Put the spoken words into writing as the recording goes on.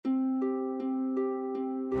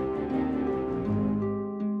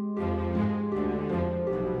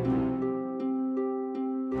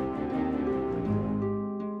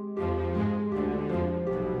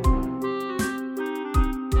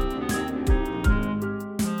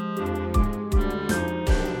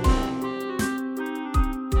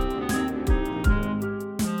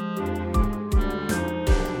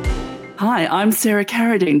Hi, I'm Sarah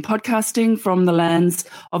Carradine, podcasting from the lands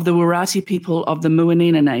of the Wirrati people of the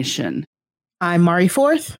Muwinina Nation. I'm Mari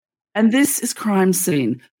Forth. And this is Crime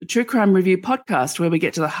Scene, the true crime review podcast where we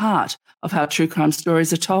get to the heart of how true crime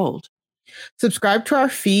stories are told. Subscribe to our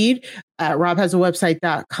feed at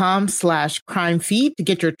robhasawebsite.com/crime feed to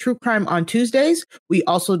get your true crime on Tuesdays. We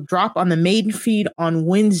also drop on the main feed on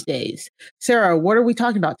Wednesdays. Sarah, what are we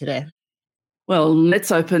talking about today? Well,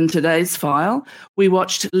 let's open today's file. We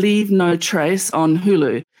watched Leave No Trace on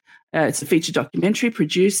Hulu. It's a feature documentary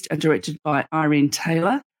produced and directed by Irene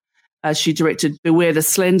Taylor. She directed Beware the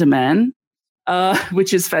Slender Man,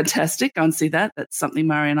 which is fantastic. Go and see that. That's something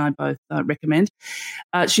Mari and I both recommend.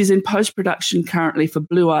 She's in post-production currently for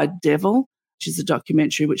Blue-Eyed Devil, which is a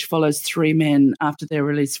documentary which follows three men after their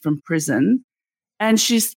release from prison. And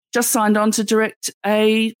she's just signed on to direct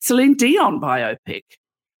a Celine Dion biopic.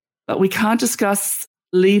 But we can't discuss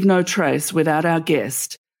Leave No Trace without our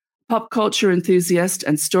guest, pop culture enthusiast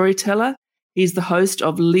and storyteller. He's the host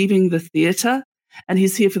of Leaving the Theatre, and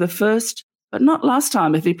he's here for the first, but not last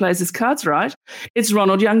time if he plays his cards right. It's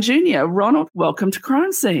Ronald Young Jr. Ronald, welcome to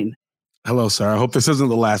Crime Scene. Hello, Sarah. I hope this isn't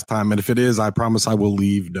the last time, and if it is, I promise I will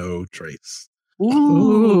leave no trace.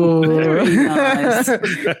 Ooh, very nice.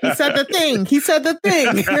 He said the thing. He said the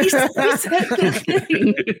thing. He said the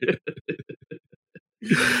thing.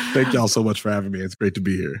 Thank y'all so much for having me. It's great to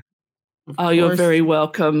be here. Oh, you're very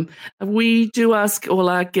welcome. We do ask all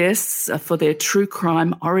our guests for their true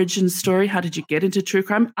crime origin story. How did you get into true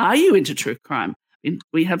crime? Are you into true crime?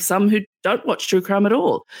 We have some who don't watch true crime at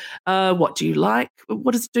all. What do you like?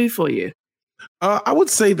 What does it do for you? I would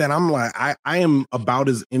say that I am about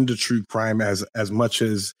as into true crime as much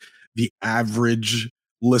as the average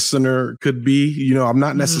listener could be. You know, I'm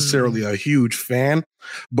not necessarily a huge fan,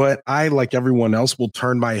 but I, like everyone else, will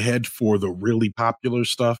turn my head for the really popular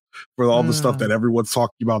stuff, for all the stuff that everyone's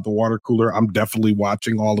talking about, the water cooler. I'm definitely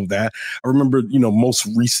watching all of that. I remember, most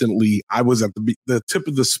recently I was at the tip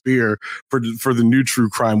of the spear for the new true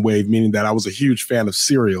crime wave, meaning that I was a huge fan of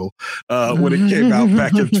Serial when it came out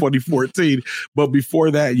back in 2014. But before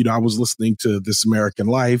that, I was listening to This American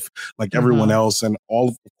Life like everyone else, and all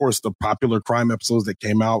of course the popular crime episodes that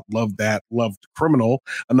came out. Loved that. Loved Criminal,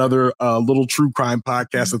 another little true crime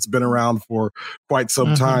podcast that's been around for quite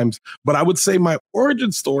some time. But I would say my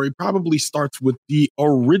origin story probably starts with the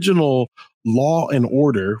original Law and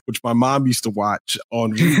Order, which my mom used to watch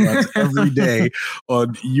on reruns every day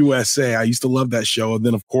on USA. I used to love that show. And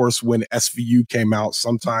then, of course, when SVU came out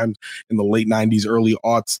sometime in the late 90s, early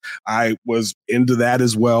aughts, I was into that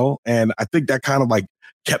as well. And I think that kind of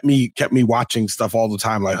kept me watching stuff all the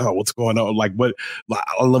time. Like, oh, what's going on? I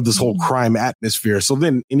love this whole crime atmosphere. So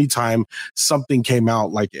then anytime something came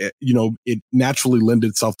out, it naturally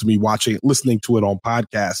lended itself to me listening to it on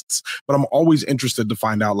podcasts. But I'm always interested to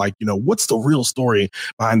find out, what's the real story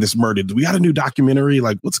behind this murder? Do we got a new documentary?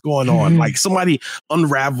 What's going on? Somebody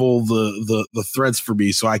unravel the threads for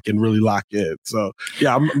me so I can really lock in. So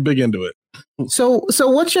yeah, I'm big into it. So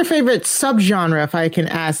what's your favorite subgenre, if I can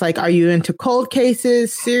ask? Are you into cold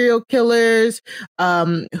cases, serial killers,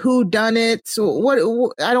 who done it? So what?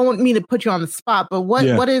 I don't want me to put you on the spot, but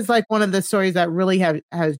what is one of the stories that really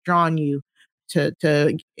has drawn you to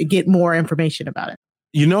get more information about it?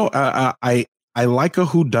 I like a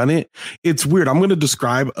whodunit. It's weird. I'm going to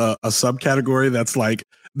describe a subcategory that's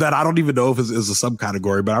that I don't even know if is a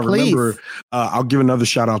subcategory, but I remember I'll give another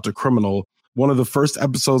shout out to Criminal. One of the first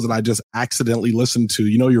episodes that I just accidentally listened to,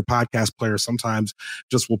 your podcast player sometimes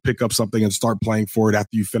just will pick up something and start playing for it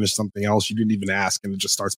after you finish something else. You didn't even ask, and it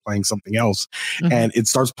just starts playing something else. And it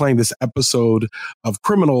starts playing this episode of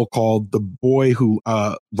Criminal called The Boy Who,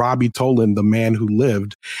 Robbie Tolan, The Man Who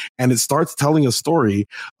Lived. And it starts telling a story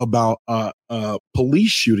about a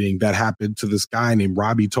police shooting that happened to this guy named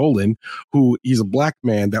Robbie Tolan, who he's a black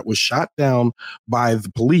man that was shot down by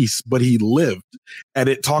the police, but he lived. And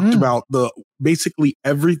it talked about basically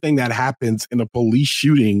everything that happens in a police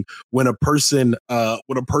shooting when a person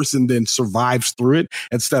then survives through it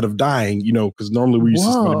instead of dying, because normally we're used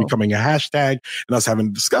to it becoming a hashtag and us having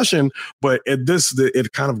a discussion, but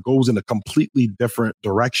it kind of goes in a completely different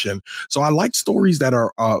direction. So I like stories that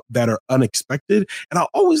are unexpected, and I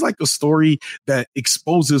always like a story that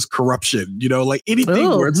exposes corruption, anything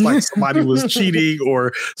where it's somebody was cheating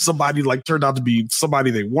or somebody turned out to be somebody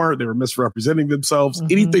they weren't, they were misrepresenting themselves,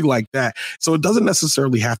 anything like that. So it doesn't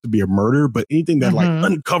necessarily have to be a murder, but anything that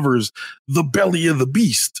uncovers the belly of the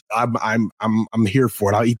beast, I'm here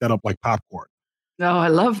for it. I'll eat that up like popcorn. Oh, I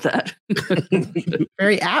love that.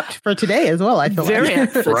 Very apt for today as well. I feel very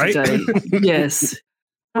apt for today. Yes.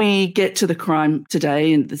 we get to the crime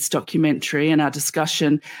today in this documentary and our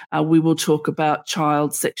discussion, we will talk about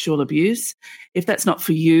child sexual abuse. If that's not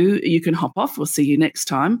for you, you can hop off. We'll see you next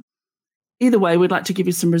time. Either way, we'd like to give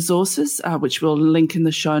you some resources, which we'll link in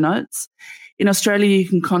the show notes. In Australia, you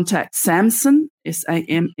can contact SAMSN,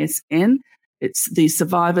 SAMSN. It's the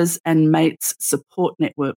Survivors and Mates Support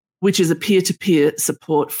Network, which is a peer-to-peer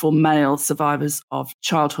support for male survivors of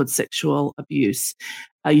childhood sexual abuse.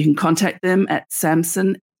 You can contact them at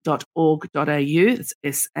samson.org.au.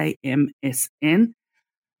 It's SAMSN.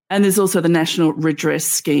 And there's also the National Redress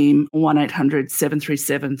Scheme,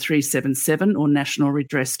 1-800-737-377 or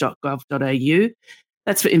nationalredress.gov.au.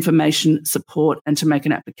 That's for information, support, and to make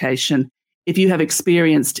an application. If you have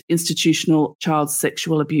experienced institutional child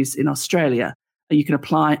sexual abuse in Australia, you can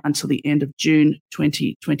apply until the end of June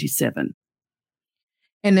 2027.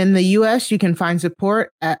 And in the U.S., you can find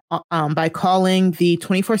support by calling the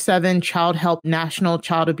 24/7 Child Help National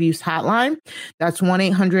Child Abuse Hotline. That's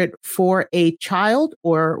 1-800-4A-CHILD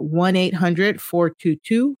or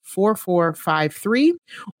 1-800-422-4453.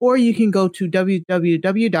 Or you can go to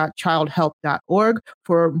www.childhelp.org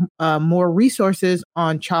for more resources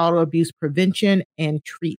on child abuse prevention and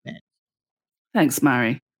treatment. Thanks,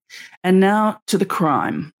 Mari. And now to the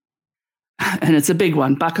crime. And it's a big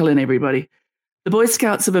one. Buckle in, everybody. The Boy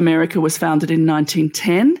Scouts of America was founded in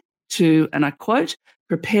 1910 to, and I quote,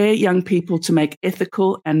 prepare young people to make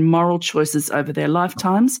ethical and moral choices over their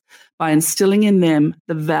lifetimes by instilling in them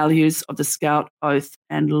the values of the Scout Oath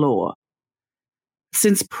and Law.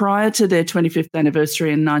 Since prior to their 25th anniversary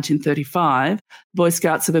in 1935, Boy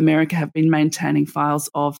Scouts of America have been maintaining files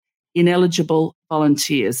of ineligible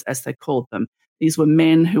volunteers, as they called them. These were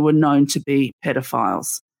men who were known to be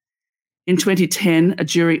pedophiles. In 2010, a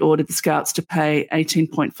jury ordered the Scouts to pay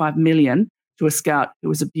 $18.5 million to a Scout who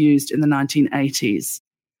was abused in the 1980s.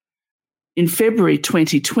 In February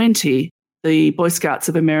 2020, the Boy Scouts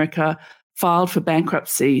of America filed for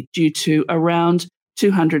bankruptcy due to around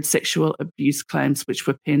 200 sexual abuse claims which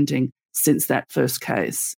were pending since that first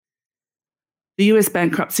case. The US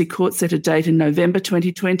bankruptcy court set a date in November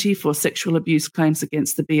 2020 for sexual abuse claims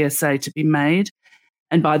against the BSA to be made,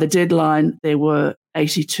 and by the deadline, there were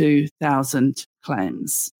 82,000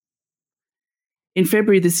 claims. In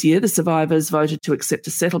February this year, the survivors voted to accept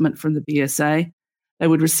a settlement from the BSA. They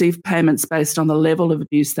would receive payments based on the level of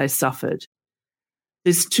abuse they suffered.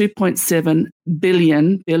 This $2.7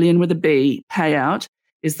 billion with a B, payout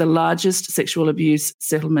is the largest sexual abuse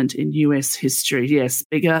settlement in US history. Yes,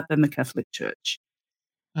 bigger than the Catholic Church.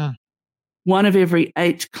 One of every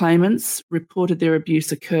 8 claimants reported their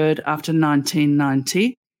abuse occurred after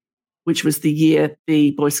 1990, which was the year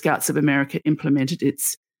the Boy Scouts of America implemented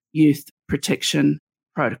its youth protection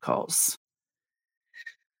protocols.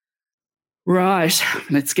 Right,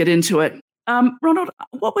 let's get into it. Ronald,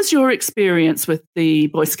 what was your experience with the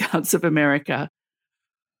Boy Scouts of America?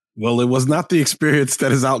 Well, it was not the experience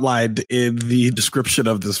that is outlined in the description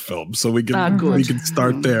of this film, so we can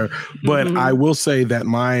start there. But I will say that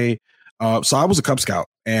so I was a Cub Scout,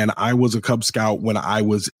 and I was a Cub Scout when I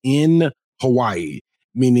was in Hawaii,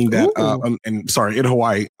 meaning that, in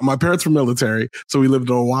Hawaii. My parents were military, so we lived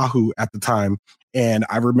in Oahu at the time. And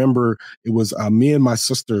I remember it was me and my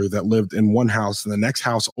sister that lived in one house, and the next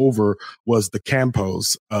house over was the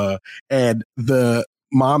Campos. And the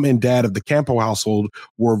mom and dad of the Campo household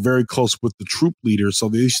were very close with the troop leaders. So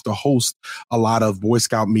they used to host a lot of Boy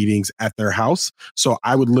Scout meetings at their house. So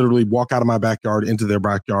I would literally walk out of my backyard into their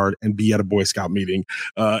backyard and be at a Boy Scout meeting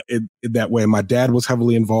in that way. My dad was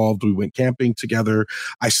heavily involved. We went camping together.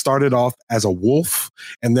 I started off as a wolf,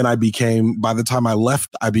 and then by the time I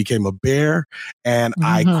left, I became a bear, and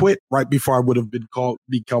I quit right before I would have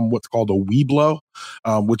become what's called a Weeblo,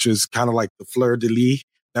 which is kind of like the fleur de lis.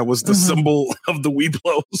 That was the symbol of the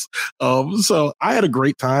Weeblos. So I had a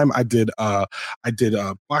great time. I did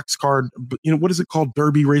box card, what is it called?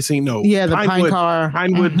 Derby racing? No. Yeah, the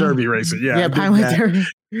Pinewood Derby racing. Yeah, Pinewood Derby.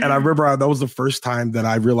 And I remember that was the first time that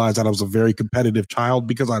I realized that I was a very competitive child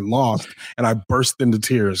because I lost and I burst into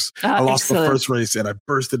tears. I lost the first race and I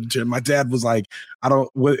burst into tears. My dad was like,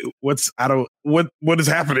 what is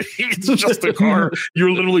happening? It's just a car.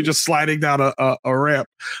 You're literally just sliding down a ramp.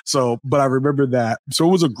 So, but I remember that. So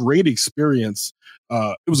it was a great experience.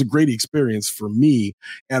 It was a great experience for me.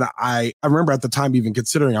 And I remember at the time even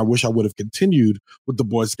considering I wish I would have continued with the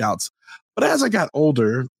Boy Scouts. But as I got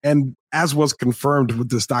older, and as was confirmed with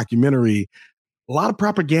this documentary, a lot of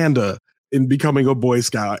propaganda in becoming a Boy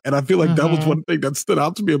Scout. And I feel like that was one thing that stood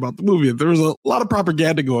out to me about the movie. There was a lot of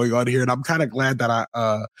propaganda going on here, and I'm kind of glad that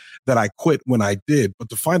I quit when I did. But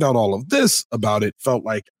to find out all of this about it felt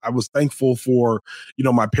like I was thankful for,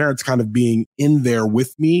 my parents kind of being in there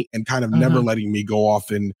with me and kind of never letting me go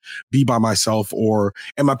off and be by myself.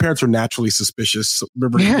 And my parents are naturally suspicious.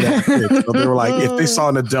 Remember, so they were like, if they saw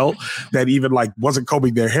an adult that even like wasn't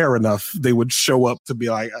combing their hair enough, they would show up to be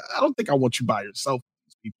like, I don't think I want you by yourself.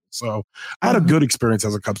 So I had a good experience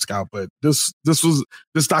as a Cub Scout, but this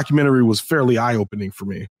documentary was fairly eye-opening for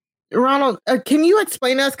me. Ronald, can you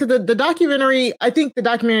explain to us? Because the documentary, I think the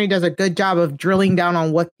documentary does a good job of drilling down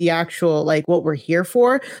on what the actual, like what we're here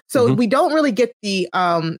for. So we don't really get the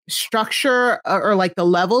structure or like the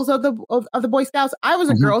levels of the Boy Scouts. I was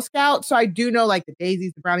a Girl Scout, so I do know like the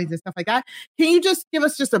daisies, the brownies and stuff like that. Can you just give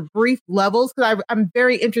us just a brief levels? Because I'm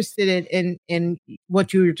very interested in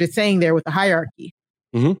what you were just saying there with the hierarchy.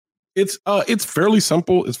 It's fairly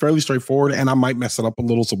simple. It's fairly straightforward, and I might mess it up a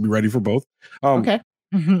little, so be ready for both. Okay.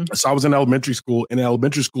 So I was in elementary school. In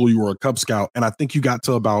elementary school, you were a Cub Scout, and I think you got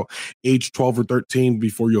to about age 12 or 13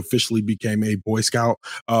 before you officially became a Boy Scout,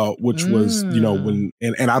 which was, when,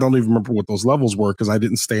 and I don't even remember what those levels were because I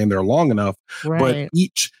didn't stay in there long enough. Right. But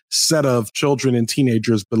each set of children and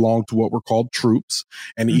teenagers belonged to what were called troops,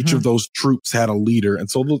 and each of those troops had a leader.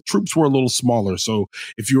 And so the troops were a little smaller. So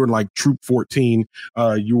if you were in like Troop 14,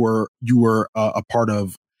 you were a part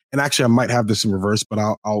of. And actually, I might have this in reverse, but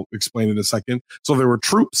I'll explain in a second. So there were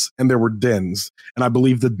troops and there were dens. And I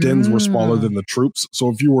believe the dens were smaller than the troops. So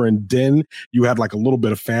if you were in den, you had like a little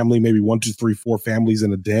bit of family, maybe 1, 2, 3, 4 families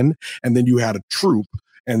in a den. And then you had a troop.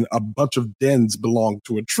 And a bunch of dens belonged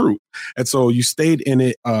to a troop. And so you stayed in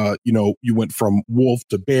it. You went from wolf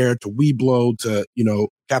to bear to Weeblo to,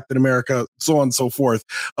 Captain America, so on and so forth,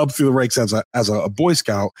 up through the ranks as a Boy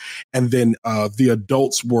Scout. And then the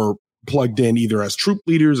adults were plugged in either as troop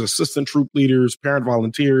leaders, assistant troop leaders, parent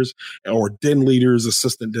volunteers, or den leaders,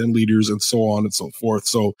 assistant den leaders, and so on and so forth.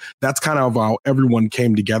 So that's kind of how everyone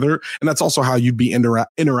came together. And that's also how you'd be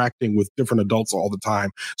interacting with different adults all the time.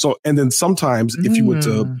 So, and then sometimes if you went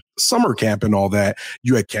to summer camp and all that,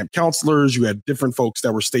 you had camp counselors, you had different folks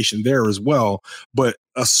that were stationed there as well. But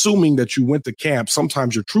assuming that you went to camp,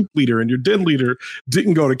 sometimes your troop leader and your den leader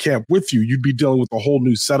didn't go to camp with you. You'd be dealing with a whole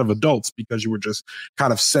new set of adults because you were just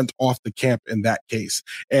kind of sent off the camp in that case.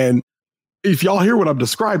 And if y'all hear what I'm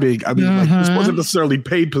describing, I mean, like, this wasn't necessarily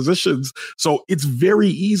paid positions. So it's very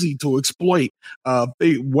easy to exploit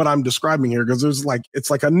what I'm describing here, because it's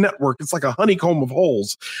like a network. It's like a honeycomb of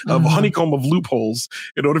holes, a honeycomb of loopholes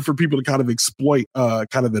in order for people to kind of exploit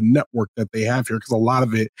kind of the network that they have here, because a lot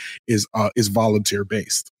of it is volunteer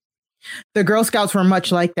based. The Girl Scouts were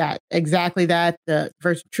much like that. Exactly that. The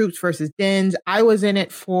troops versus dens. I was in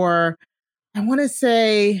it for, I want to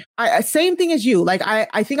say, same thing as you. Like,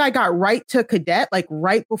 I think I got right to cadet, like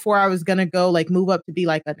right before I was going to go, like move up to be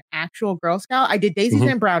like an actual Girl Scout. I did daisies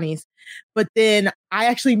and brownies, but then I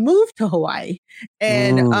actually moved to Hawaii.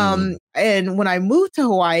 And when I moved to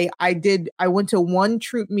Hawaii, I went to one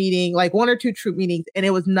troop meeting, like 1 or 2 troop meetings, and it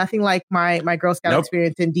was nothing like my Girl Scout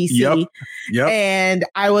experience in DC. Yep. And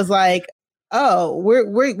I was like, oh,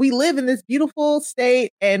 we live in this beautiful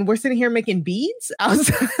state and we're sitting here making beads. I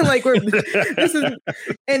was like,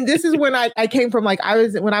 this is when I came from. Like,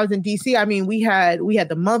 when I was in DC, I mean, we had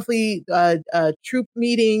the monthly troop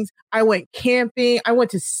meetings. I went camping. I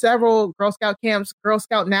went to several Girl Scout camps. Girl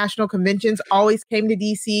Scout national conventions always came to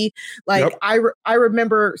DC. Like, I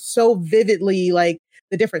remember so vividly, like,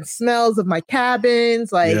 the different smells of my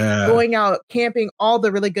cabins, like going out camping, all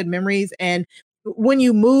the really good memories. And when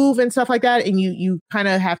you move and stuff like that, and you kind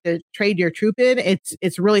of have to trade your troop in,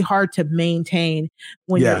 it's really hard to maintain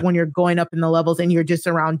when you're going up in the levels and you're just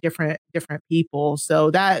around different people. So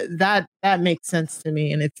that makes sense to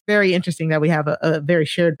me, and it's very interesting that we have a very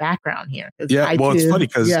shared background here. It's funny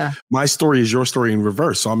because my story is your story in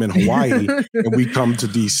reverse. So I'm in Hawaii and we come to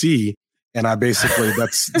DC. And I basically,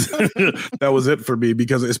 that was it for me,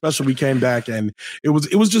 because especially we came back and it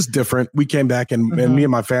was just different. We came back and me and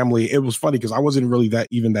my family, it was funny because I wasn't really that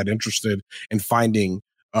interested in finding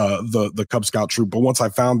the Cub Scout troop. But once I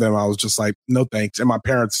found them, I was just like, no, thanks. And my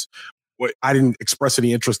parents, I didn't express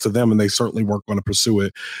any interest to them, and they certainly weren't going to pursue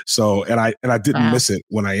it. So, and I didn't miss it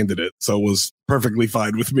when I ended it. So it was perfectly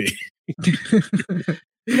fine with me.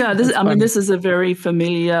 This is a very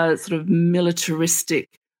familiar sort of militaristic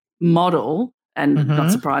model, and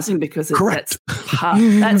not surprising because that's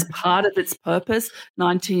part of its purpose.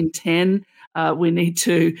 1910, we need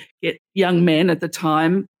to get young men at the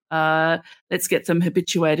time. Let's get them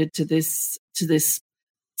habituated to this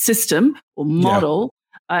system or model.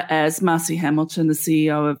 as Marcy Hamilton, the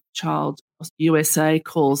CEO of Child USA,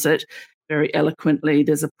 calls it very eloquently,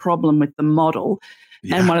 there's a problem with the model.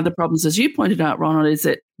 Yeah. And one of the problems, as you pointed out, Ronald, is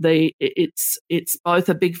that it's both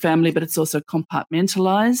a big family, but it's also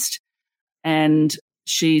compartmentalized. And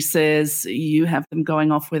she says you have them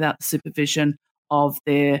going off without the supervision of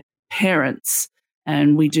their parents.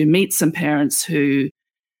 And we do meet some parents who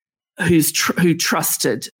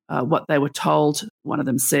trusted what they were told. One of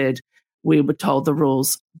them said, we were told the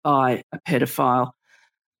rules by a pedophile.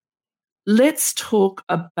 Let's talk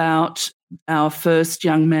about our first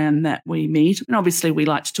young man that we meet. And obviously we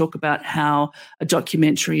like to talk about how a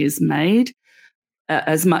documentary is made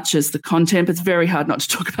as much as the content. It's very hard not to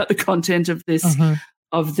talk about the content of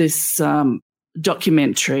this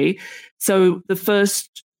documentary. So the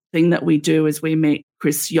first thing that we do is we meet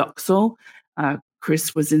Chris Yoxall.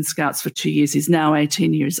 Chris was in Scouts for 2 years. He's now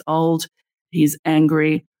 18 years old. He's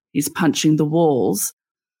angry. He's punching the walls.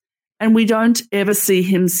 And we don't ever see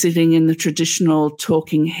him sitting in the traditional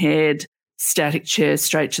talking head, static chair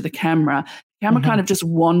straight to the camera. The camera kind of just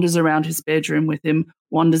wanders around his bedroom with him,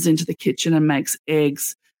 wanders into the kitchen and makes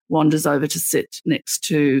eggs, wanders over to sit next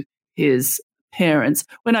to his parents.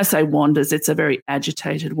 When I say wanders, it's a very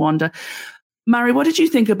agitated wander. Murray, what did you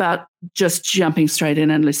think about just jumping straight in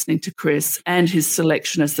and listening to Chris and his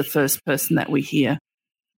selection as the first person that we hear?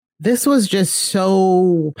 This was just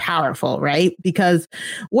so powerful, right? Because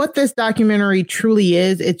what this documentary truly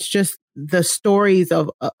is, it's just the stories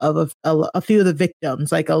of a few of the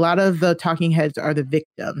victims. Like a lot of the talking heads are the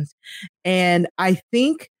victims. And I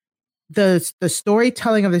think the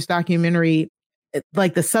storytelling of this documentary,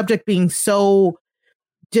 like the subject being so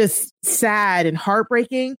just sad and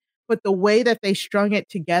heartbreaking, but the way that they strung it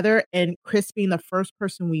together and Chris being the first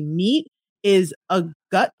person we meet is a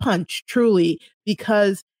gut punch, truly,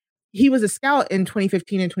 because he was a scout in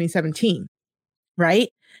 2015 and 2017, right?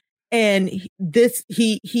 And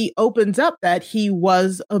he opens up that he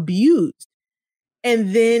was abused.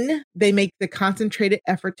 And then they make the concentrated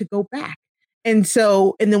effort to go back. And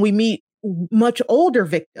then we meet much older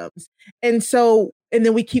victims. And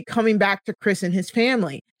then we keep coming back to Chris and his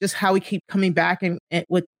family, just how we keep coming back and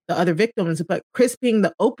with the other victims. But Chris being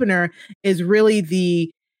the opener is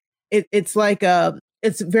really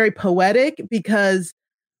it's very poetic because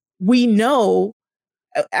we know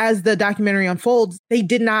as the documentary unfolds, they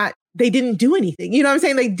didn't do anything. You know what I'm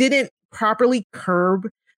saying? They didn't properly curb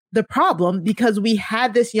the problem because we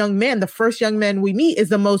had this young man. The first young man we meet is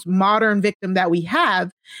the most modern victim that we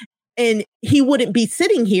have. And he wouldn't be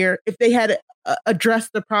sitting here if they had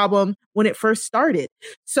addressed the problem when it first started.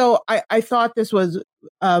 So I thought this was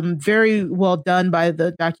very well done by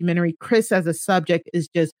the documentary. Chris as a subject is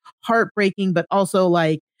just heartbreaking, but also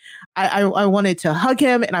like, I wanted to hug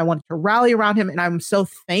him and I wanted to rally around him. And I'm so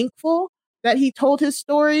thankful that he told his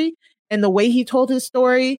story and the way he told his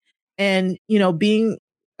story and, being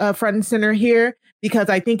front and center here, because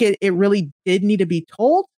I think it really did need to be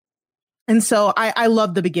told. And so I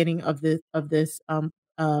love the beginning of this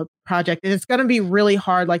project. And it's going to be really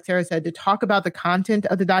hard, like Sarah said, to talk about the content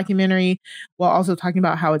of the documentary while also talking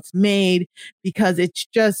about how it's made, because it's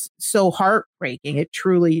just so heartbreaking. It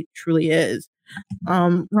truly, truly is.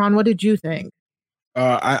 Ron, what did you think?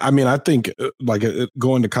 I think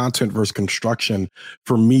going to content versus construction,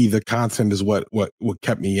 for me, the content is what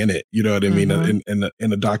kept me in it. You know what I mean?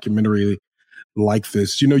 In a documentary like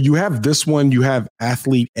this, you have this one, you have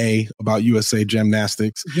Athlete A about USA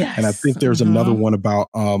Gymnastics. Yes. And I think there's another one about,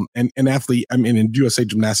 and Athlete, and USA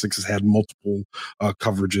Gymnastics has had multiple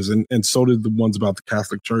coverages and so did the ones about the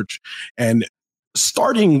Catholic Church. And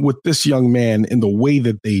starting with this young man in the way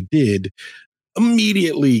that they did,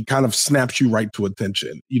 immediately kind of snaps you right to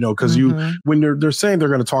attention, because when they're saying they're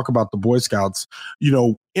going to talk about the Boy Scouts,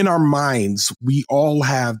 in our minds, we all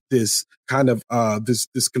have this kind of this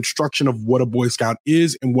construction of what a Boy Scout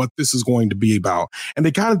is and what this is going to be about. And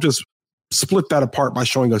they kind of just split that apart by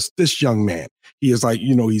showing us this young man. He is like,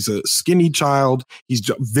 he's a skinny child. He's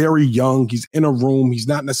very young. He's in a room. He's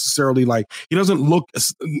not necessarily he doesn't look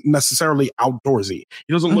necessarily outdoorsy.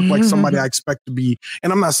 He doesn't look like somebody I expect to be.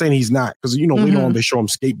 And I'm not saying he's not, because, later on they show him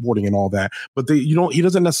skateboarding and all that. But he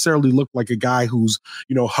doesn't necessarily look like a guy who's,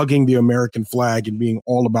 hugging the American flag and being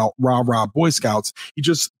all about rah, rah Boy Scouts. He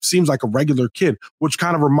just seems like a regular kid, which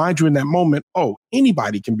kind of reminds you in that moment, oh,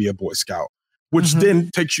 anybody can be a Boy Scout. Which then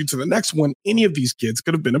takes you to the next one. Any of these kids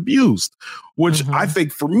could have been abused, which I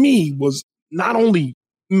think for me was not only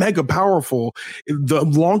mega powerful. The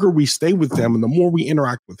longer we stay with them and the more we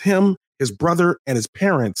interact with him, his brother, and his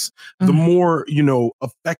parents, the more,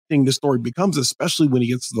 affecting the story becomes, especially when he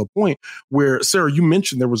gets to the point where, Sarah, you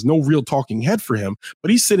mentioned there was no real talking head for him,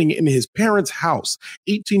 but he's sitting in his parents' house,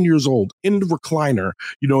 18 years old, in the recliner,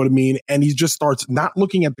 you know what I mean? And he just starts not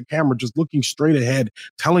looking at the camera, just looking straight ahead,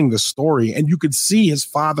 telling the story. And you could see his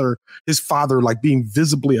father like being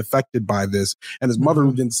visibly affected by this. And his mother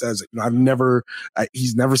then says,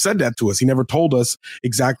 he's never said that to us. He never told us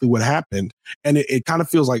exactly what happened. And it kind of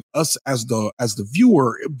feels like us as the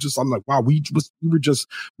viewer, I'm like, wow, we were just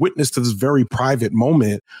witness to this very private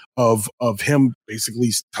moment of him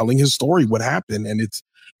basically telling his story, what happened. And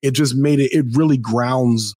it just made it really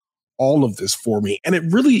grounds all of this for me. And it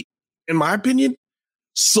really, in my opinion,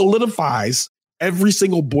 solidifies every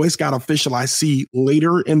single Boy Scout official I see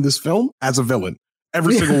later in this film as a villain.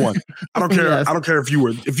 Every single one. I don't care. Yes. I don't care if you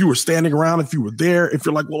were standing around, if you were there, if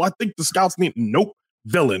you're like, well, I think the Scouts need, nope,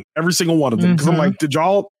 villain. Every single one of them. Because I'm like, did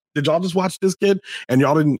y'all just watch this kid and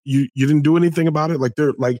y'all you didn't do anything about it? Like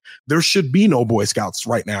there should be no Boy Scouts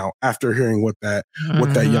right now after hearing what that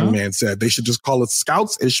young man said. They should just call it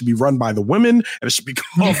Scouts. It should be run by the women, and it should be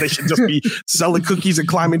called, they should just be selling cookies and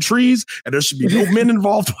climbing trees, and there should be no men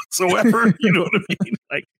involved whatsoever. You know what I mean?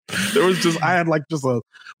 Like I had just a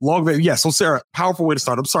long day. Yeah. So Sarah, powerful way to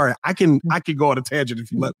start. I'm sorry. I can go on a tangent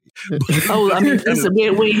if you let me. Oh, I mean, listen,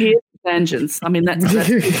 we're here for tangents. I mean, that's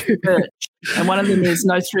and one of them is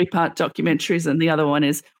no 3-part documentaries, and the other one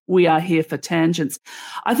is we are here for tangents.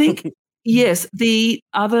 I think, yes, the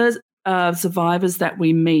other survivors that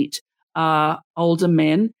we meet are older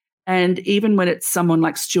men. And even when it's someone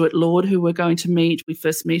like Stuart Lord, who we're going to meet, we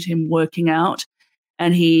first meet him working out,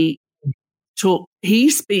 and he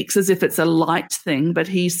speaks as if it's a light thing, but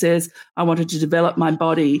he says, I wanted to develop my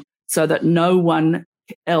body so that no one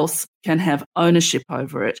else can have ownership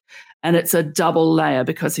over it. And it's a double layer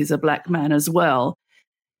because he's a black man as well.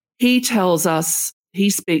 He tells us, he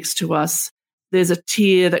speaks to us, there's a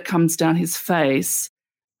tear that comes down his face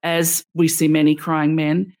as we see many crying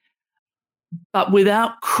men. But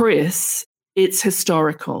without Chris, it's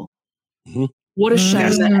historical. Mm-hmm. What a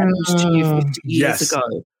shame that happened to you 50 years ago.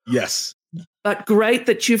 Yes. But great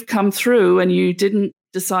that you've come through and you didn't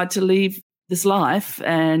decide to leave this life,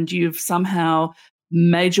 and you've somehow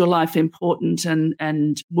made your life important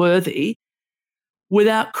and worthy.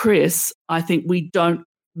 Without Chris, I think we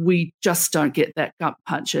just don't get that gut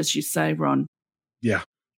punch, as you say, Ron. Yeah.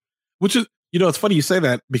 Which is, it's funny you say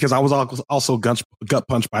that, because I was also gut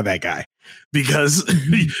punched by that guy, because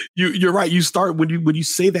you're right. You start when you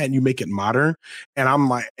say that and you make it modern, and I'm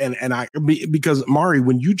like, because Mari,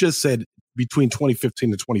 when you just said between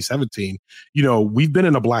 2015 and 2017, we've been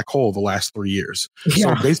in a black hole the last 3 years.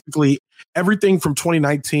 Yeah. So basically everything from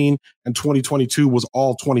 2019 and 2022 was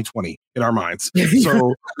all 2020 in our minds.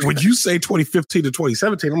 So when you say 2015 to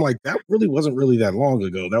 2017, I'm like, that really wasn't really that long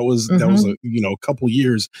ago. That was a couple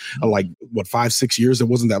years, like 5-6 years. It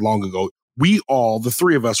wasn't that long ago. We all, the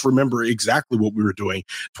three of us, remember exactly what we were doing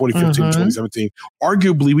 2015, 2017.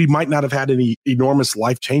 Arguably, we might not have had any enormous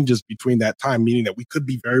life changes between that time, meaning that we could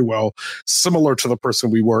be very well similar to the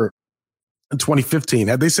person we were in 2015.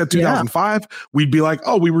 Had they said 2005, we'd be like,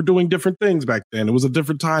 oh, we were doing different things back then. It was a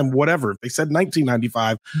different time, whatever. If they said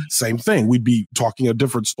 1995, same thing. We'd be talking a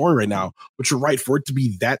different story right now. But you're right, for it to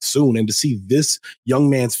be that soon and to see this young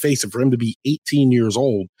man's face and for him to be 18 years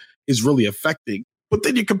old is really affecting. But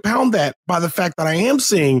then you compound that by the fact that I am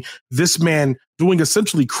seeing this man doing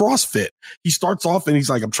essentially CrossFit. He starts off and he's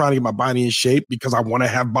like, I'm trying to get my body in shape because I want to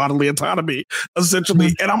have bodily autonomy,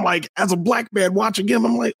 essentially. And I'm like, as a black man watching him,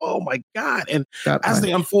 I'm like, oh my God. And as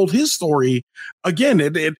they unfold his story, again,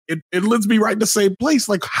 it leads me right in the same place.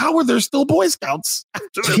 Like, how are there still Boy Scouts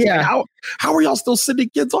after this? Yeah. Like, how are y'all still sending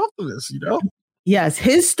kids off to this, Yes,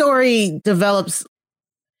 his story develops.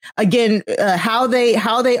 Again, how they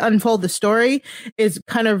unfold the story is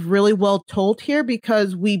kind of really well told here,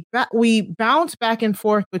 because we bounce back and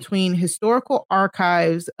forth between historical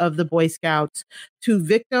archives of the Boy Scouts to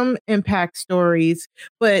victim impact stories,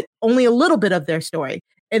 but only a little bit of their story,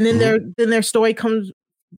 and then their story comes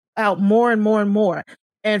out more and more and more.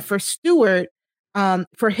 And for Stuart,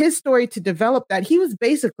 for his story to develop, that he was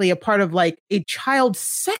basically a part of like a child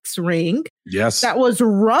sex ring, that was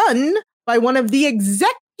run by one of the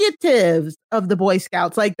executives of the Boy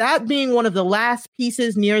Scouts. Like, that being one of the last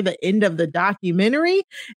pieces near the end of the documentary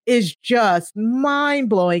is just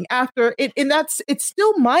mind-blowing after it. And it's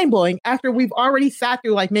still mind-blowing after we've already sat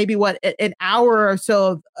through like maybe an hour or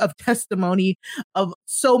so of testimony of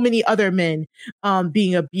so many other men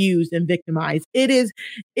being abused and victimized. It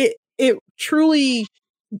truly,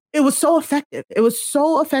 it was so effective. It was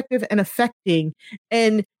so effective and affecting.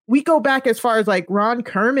 And we go back as far as like Ron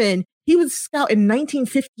Kerman. He was a scout in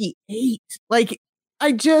 1958. Like,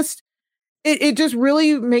 it just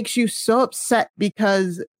really makes you so upset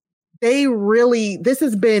because this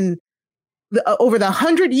has been over the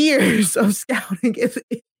 100 years of scouting. It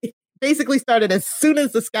basically started as soon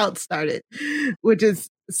as the Scouts started, which is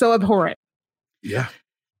so abhorrent. Yeah.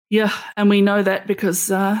 Yeah. And we know that because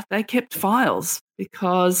they kept files,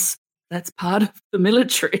 because that's part of the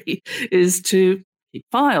military is to keep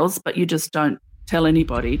files, but you just don't tell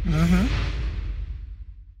anybody. Mm-hmm.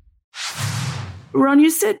 Ron, you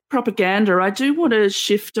said propaganda. I do want to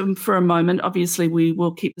shift them for a moment. Obviously, we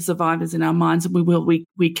will keep the survivors in our minds, and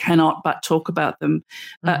we cannot but talk about them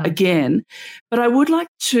again. But I would like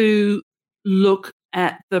to look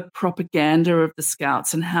at the propaganda of the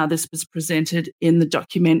Scouts and how this was presented in the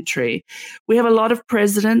documentary. We have a lot of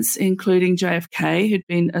presidents, including JFK, who'd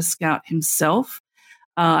been a Scout himself.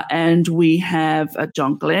 And we have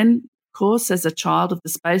John Glenn, of course, as a child of the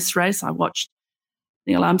space race. I watched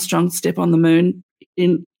Neil Armstrong step on the moon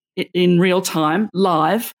in real time,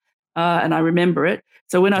 live, and I remember it.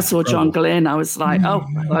 So when I saw John Glenn, I was like, oh,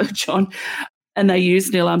 hello, John. And they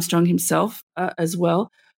used Neil Armstrong himself as well.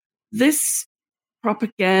 This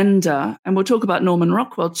propaganda, and we'll talk about Norman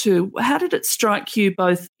Rockwell too, how did it strike you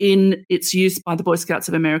both in its use by the Boy Scouts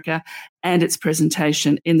of America and its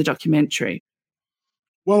presentation in the documentary?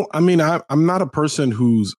 Well, I mean, I'm not a person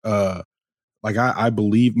who's I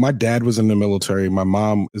believe my dad was in the military. My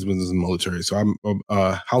mom was in the military. So I'm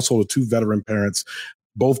a household of two veteran parents.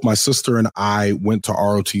 Both my sister and I went to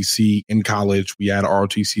ROTC in college. We had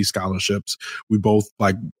ROTC scholarships. We both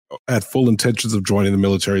had full intentions of joining the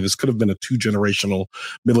military. This could have been a 2-generational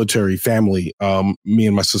military family. Me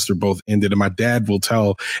and my sister both ended. And my dad will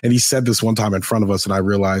tell, and he said this one time in front of us, and I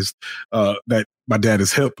realized that my dad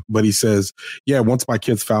is hip, but he says, yeah, once my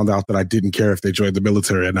kids found out that I didn't care if they joined the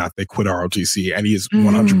military or not, they quit ROTC. And he is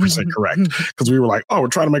 100% correct. Because we were like, oh, we're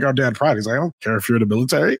trying to make our dad proud. He's like, I don't care if you're in the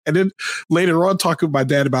military. And then later on, talking with my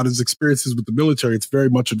dad about his experiences with the military, it's very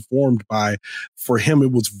much informed by, for him,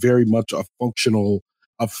 it was very much a functional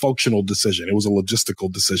decision. It was a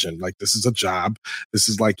logistical decision. Like, this is a job. This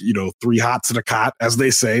is 3 hots in a cot, as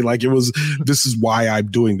they say. Like, it was, this is why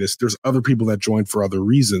I'm doing this. There's other people that join for other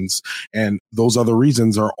reasons. And those other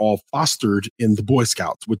reasons are all fostered in the Boy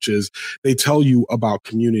Scouts, which is they tell you about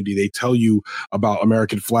community. They tell you about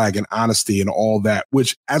American flag and honesty and all that,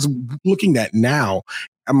 which, as looking at now,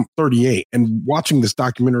 I'm 38, and watching this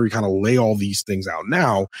documentary kind of lay all these things out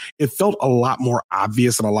now, it felt a lot more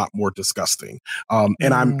obvious and a lot more disgusting.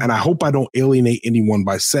 And I hope I don't alienate anyone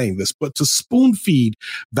by saying this, but to spoon feed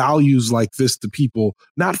values like this to people,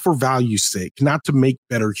 not for value's sake, not to make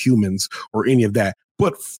better humans or any of that,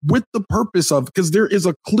 but with the purpose of, because there is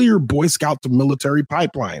a clear Boy Scout to military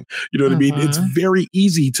pipeline. You know what I mean? It's very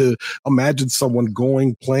easy to imagine someone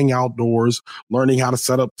going, playing outdoors, learning how to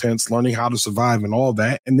set up tents, learning how to survive and all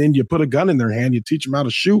that. And then you put a gun in their hand, you teach them how to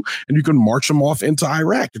shoot, and you can march them off into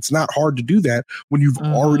Iraq. It's not hard to do that when you've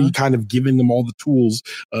already kind of given them all the tools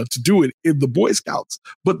to do it in the Boy Scouts.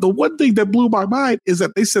 But the one thing that blew my mind is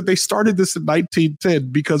that they said they started this in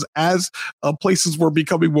 1910 because as places were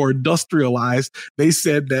becoming more industrialized, they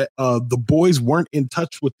said that the boys weren't in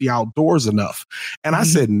touch with the outdoors enough. And I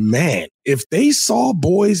said, man, if they saw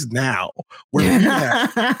boys now where we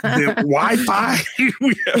have the Wi-Fi,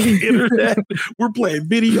 we have internet, we're playing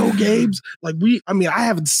video games. I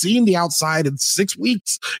haven't seen the outside in 6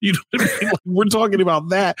 weeks. You know what I mean? We're talking about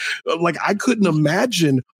that. I couldn't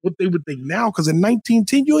imagine what they would think now, because in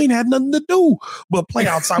 1910, you ain't had nothing to do but play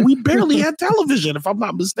outside. We barely had television, if I'm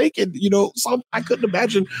not mistaken. So I couldn't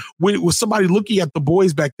imagine when it was somebody looking at the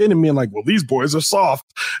boys back then and being like, well, these boys are soft.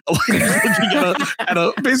 Looking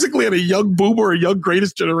basically at a young boomer, a young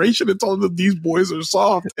greatest generation, and telling them these boys are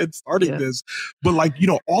soft and starting this. But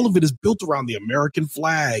all of it is built around the American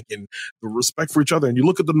flag and the respect for each other. And you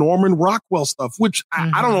look at the Norman Rockwell stuff, which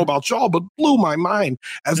I don't know about y'all, but blew my mind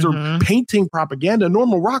as they're painting propaganda.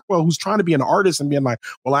 Norman Rockwell, who's trying to be an artist and being like,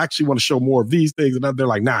 well, I actually want to show more of these things. And they're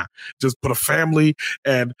like, nah, just put a family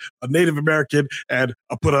and a Native American and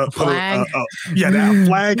put a flag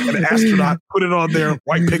and an astronaut, put it on there,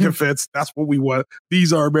 white picket fence. That's what we want.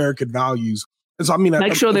 These are American values. And so,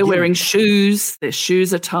 make sure they're wearing shoes. Their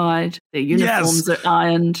shoes are tied. Their uniforms are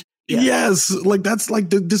ironed. Yeah. Yes,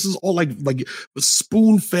 this is all like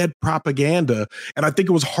spoon-fed propaganda, and I think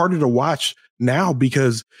it was harder to watch now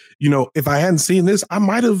because if I hadn't seen this, I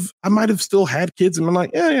might have still had kids and I'm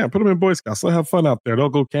like, yeah, put them in Boy Scouts, let them have fun out there. They'll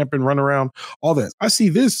go camping, run around, all that. I see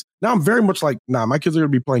this now. I'm very much like, nah, my kids are gonna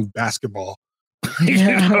be playing basketball.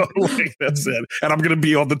 That's it, and I'm gonna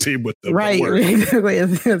be on the team with them. Right, exactly.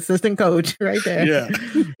 Assistant coach, right there. Yeah.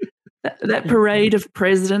 That parade of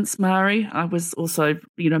presidents, Mari, I was also,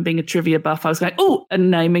 being a trivia buff, I was going, and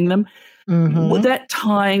naming them. Mhm. That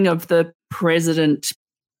tying of the president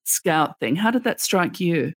scout thing, how did that strike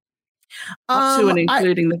you? Up to and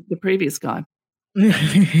including the previous guy.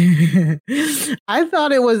 I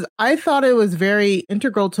thought it was very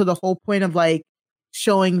integral to the whole point of like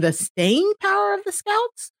showing the staying power of the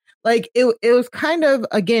scouts. Like it was kind of,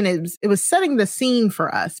 again, it was setting the scene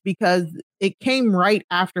for us because it came right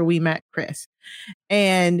after we met Chris,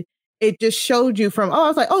 and it just showed you I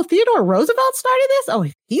was like, Theodore Roosevelt started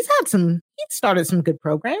this. He started some good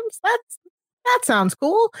programs. That sounds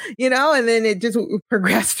cool, and then it just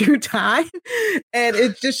progressed through time. And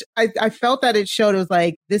it just, I felt that it showed, it was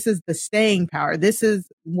like, this is the staying power. This is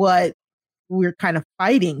what we're kind of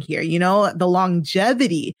fighting here, the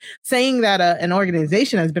longevity. Saying that an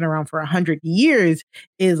organization has been around for 100 years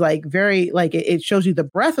is like very, like, it shows you the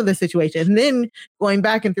breadth of the situation. And then going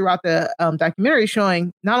back and throughout the documentary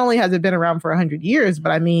showing, not only has it been around for 100 years,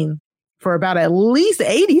 but I mean, for about at least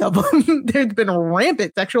 80 of them, there's been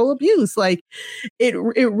rampant sexual abuse. Like it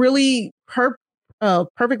really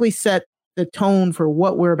perfectly set the tone for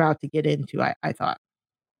what we're about to get into, I thought.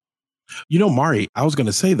 Mari, I was going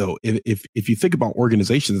to say though, if you think about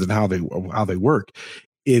organizations and how they work,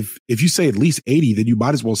 if you say at least 80, then you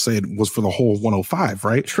might as well say it was for the whole 105,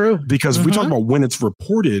 right? True. Because if we talk about when it's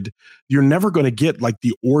reported, you're never going to get like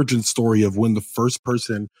the origin story of when the first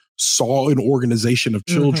person saw an organization of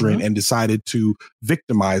children and decided to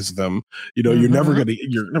victimize them. You're never going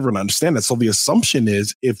to understand that. So the assumption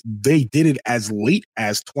is if they did it as late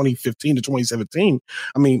as 2015 to 2017,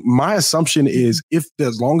 I mean, my assumption is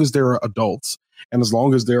as long as there are adults and as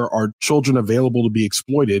long as there are children available to be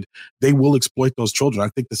exploited, they will exploit those children. I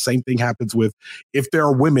think the same thing happens with if there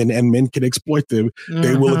are women and men can exploit them,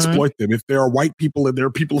 they will exploit them. If there are white people and there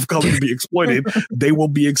are people of color to be exploited, they will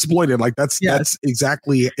be exploited. Like that's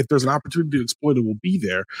exactly, if there's an opportunity to exploit it, will be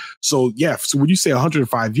there. So yeah, so when you say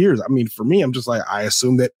 105 years, I mean, for me, I'm just like, I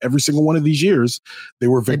assume that every single one of these years they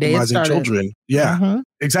were victimizing children. Yeah,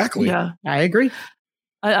 exactly. Yeah, I agree.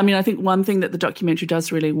 I mean, I think one thing that the documentary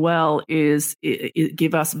does really well is it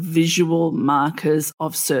give us visual markers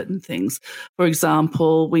of certain things. For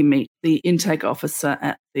example, we meet the intake officer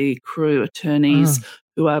at the Crew attorneys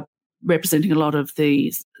who are representing a lot of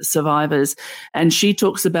the survivors, and she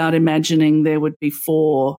talks about imagining there would be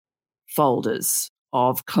 4 folders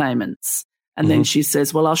of claimants. And then she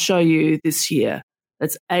says, well, I'll show you this year.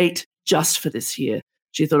 That's 8 just for this year.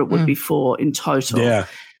 She thought it would be 4 in total. Yeah.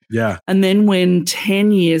 Yeah. And then when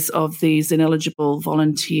 10 years of these ineligible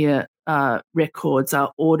volunteer records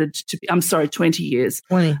are ordered to be, 20 years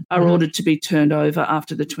are ordered to be turned over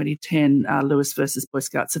after the 2010 Lewis versus Boy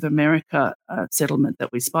Scouts of America settlement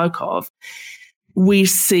that we spoke of, we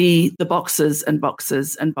see the boxes and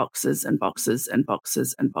boxes and boxes and boxes and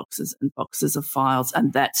boxes and boxes and boxes of files.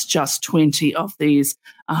 And that's just 20 of these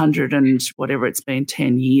 100 and whatever it's been,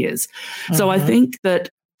 10 years. So I think that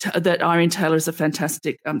Irene Taylor is a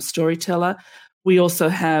fantastic storyteller. We also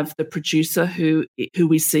have the producer who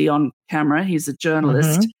we see on camera. He's a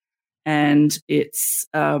journalist, and it's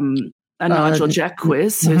Nigel Jacques,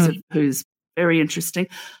 who's very interesting.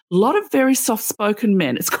 A lot of very soft-spoken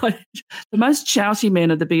men. It's quite the most shouty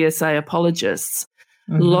men are the BSA apologists.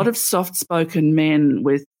 A lot of soft-spoken men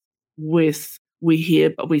with we hear,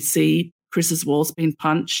 but we see Chris's walls being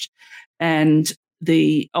punched, and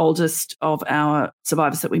the oldest of our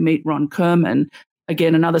survivors that we meet, Ron Kerman,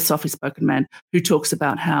 again, another softly spoken man who talks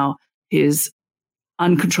about how his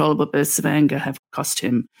uncontrollable bursts of anger have cost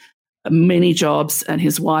him many jobs. And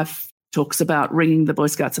his wife talks about ringing the Boy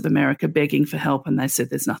Scouts of America, begging for help. And they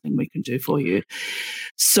said, there's nothing we can do for you.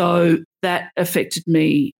 So that affected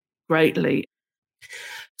me greatly.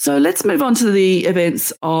 So let's move on to the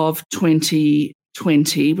events of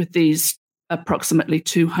 2020 with these approximately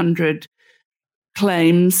 200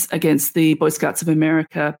 claims against the Boy Scouts of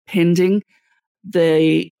America pending.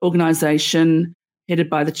 The organisation headed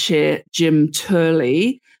by the chair, Jim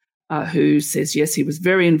Turley, who says, yes, he was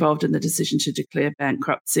very involved in the decision to declare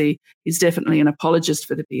bankruptcy. He's definitely an apologist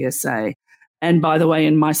for the BSA. And by the way,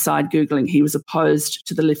 in my side Googling, he was opposed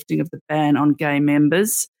to the lifting of the ban on gay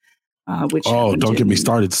members. Don't get me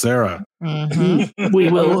started, Sarah. We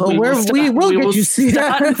will get you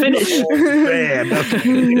start and finish. Man.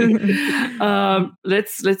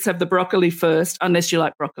 Let's have the broccoli first, unless you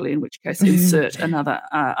like broccoli, in which case insert another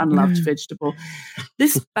unloved vegetable.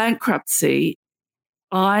 This bankruptcy,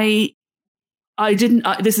 I didn't.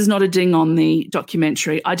 This is not a ding on the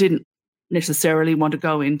documentary. I didn't necessarily want to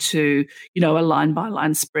go into a line by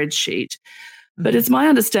line spreadsheet. But it's my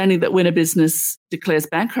understanding that when a business declares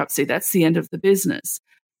bankruptcy, that's the end of the business.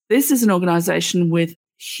 This is an organization with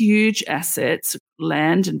huge assets,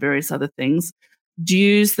 land and various other things,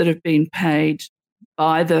 dues that have been paid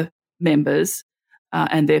by the members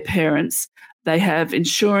and their parents. They have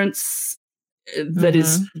insurance that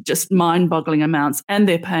is just mind-boggling amounts, and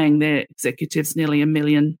they're paying their executives nearly $1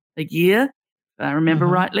 million a year, if I remember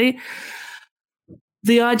rightly.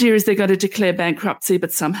 The idea is they're going to declare bankruptcy,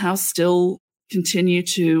 but somehow still continue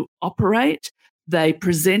to operate. They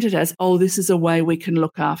present it as, this is a way we can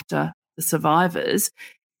look after the survivors.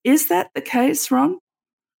 Is that the case, Ron?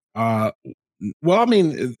 Well, I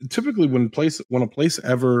mean, typically when a place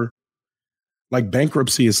ever, like,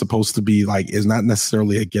 bankruptcy is supposed to be like, is not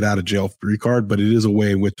necessarily a get out of jail free card, but it is a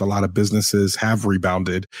way in which a lot of businesses have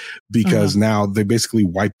rebounded because now they basically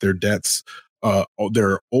wipe their debts,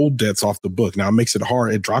 their old debts off the book. Now it makes it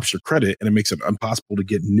hard. It drops your credit and it makes it impossible to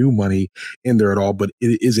get new money in there at all. But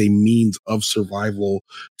it is a means of survival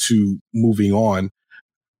to moving on.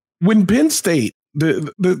 When Penn State,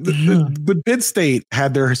 when Penn State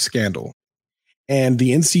had their scandal and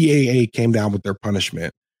the NCAA came down with their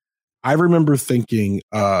punishment, I remember thinking,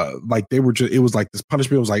 like they were just, it was like this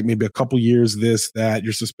punishment was like maybe a couple years, this, that,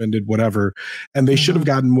 you're suspended, whatever. And they should have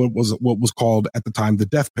gotten what was called at the time the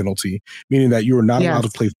death penalty, meaning that you were not allowed to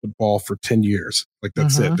play football for 10 years. Like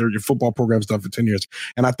that's it. Your football program's done for 10 years.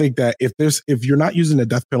 And I think that if you're not using a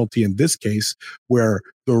death penalty in this case, where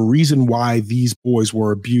the reason why these boys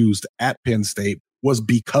were abused at Penn State was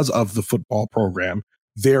because of the football program,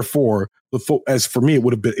 therefore, as for me, it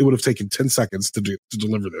would have taken 10 seconds to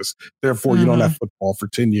deliver this. Therefore, you don't have football for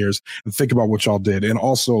 10 years. And think about what y'all did. And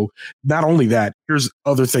also, not only that, here's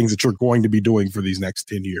other things that you're going to be doing for these next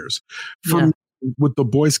 10 years. With the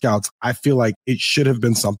Boy Scouts, I feel like it should have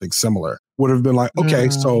been something similar. Would have been like, okay,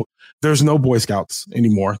 so there's no Boy Scouts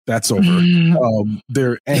anymore. That's over.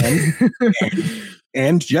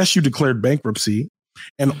 And yes, you declared bankruptcy.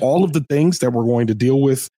 And all of the things that we're going to deal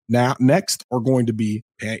with next are going to be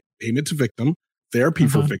payment to victim, therapy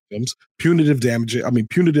for victims, punitive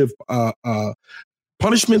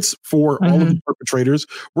punishments for all of the perpetrators.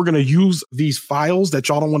 We're going to use these files that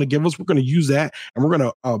y'all don't want to give us. We're going to use that, and we're going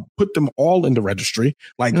to put them all in the registry.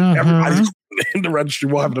 Like everybody's in the registry.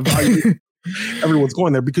 We'll have an evaluation. Everyone's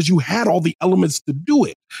going there because you had all the elements to do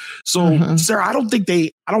it. So, Sarah, I don't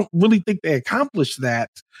really think they accomplished that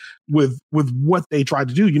with what they tried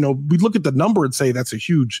to do. You know, we look at the number and say that's a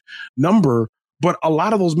huge number, but a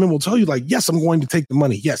lot of those men will tell you, like, yes, I'm going to take the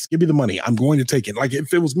money. Yes, give me the money. I'm going to take it. Like,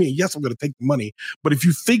 if it was me, yes, I'm going to take the money. But if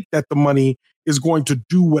you think that the money is going to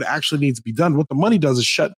do what actually needs to be done, what the money does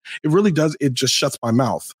is it just shuts my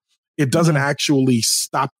mouth. It doesn't actually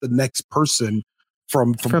stop the next person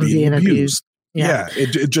from being abused.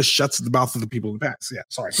 It just shuts the mouth of the people in the past. Yeah,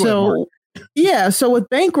 sorry. Go ahead, so with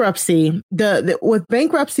bankruptcy, with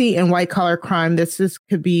bankruptcy and white collar crime, this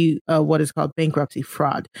could be what is called bankruptcy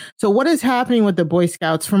fraud. So what is happening with the Boy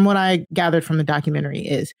Scouts, from what I gathered from the documentary,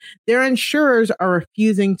 is their insurers are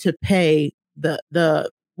refusing to pay the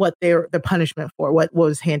punishment for what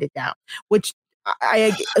was handed down, which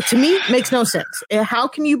to me makes no sense. How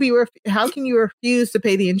can you refuse to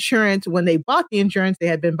pay the insurance when they bought the insurance? They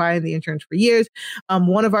had been buying the insurance for years.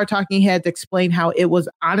 One of our talking heads explained how it was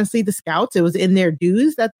honestly the Scouts. It was in their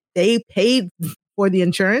dues that they paid for the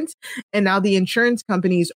insurance, and now the insurance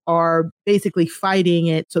companies are basically fighting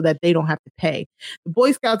it so that they don't have to pay. The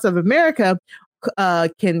Boy Scouts of America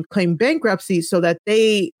can claim bankruptcy so that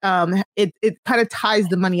they it kind of ties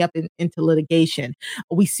the money up into litigation.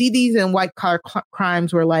 We see these in white collar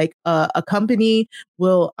crimes where like a company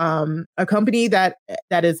that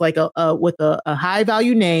is like with a high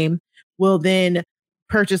value name will then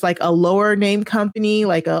purchase like a lower name company,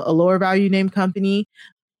 like a lower value name company.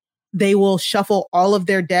 They will shuffle all of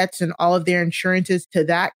their debts and all of their insurances to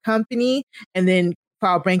that company and then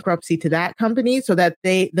file bankruptcy to that company so that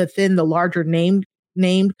the larger named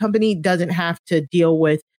company doesn't have to deal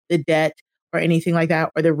with the debt or anything like that,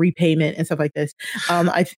 or the repayment and stuff like this.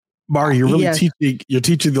 Mari, you're really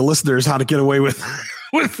teaching the listeners how to get away with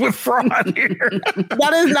fraud here.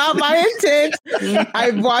 That is not my intent.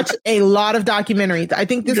 I've watched a lot of documentaries. I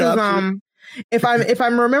think this was if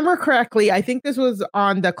I'm remember correctly, I think this was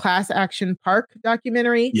on the Class Action Park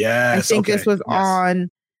documentary. Yes, I think this was on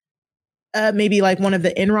maybe like one of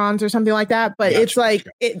the Enrons or something like that. But it's like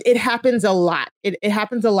it happens a lot. It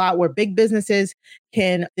happens a lot where big businesses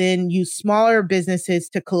can then use smaller businesses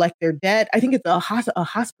to collect their debt. I think it's a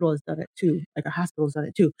hospital has done it too. Like a hospital has done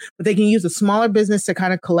it too. But they can use a smaller business to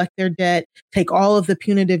kind of collect their debt, take all of the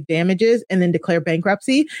punitive damages, and then declare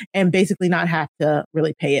bankruptcy and basically not have to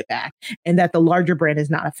really pay it back. And that the larger brand is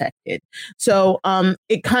not affected. So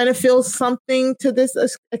it kind of feels something to this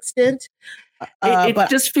extent. It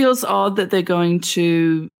just feels odd that they're going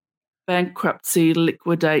to bankruptcy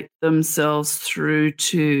liquidate themselves through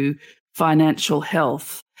to financial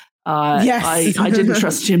health. Yes. I didn't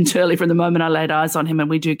trust Jim Turley from the moment I laid eyes on him, and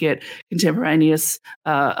we do get contemporaneous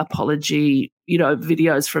apology,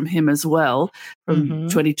 videos from him as well from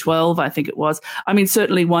 2012, I think it was. I mean,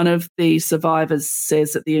 certainly one of the survivors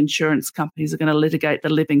says that the insurance companies are going to litigate the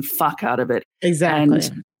living fuck out of it. Exactly.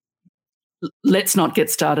 And let's not get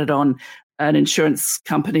started on an insurance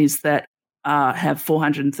companies that have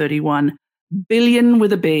 $431 billion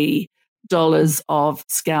with a B dollars of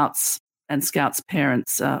Scouts and Scouts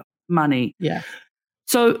parents' money. Yeah.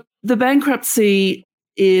 So the bankruptcy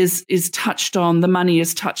is touched on. The money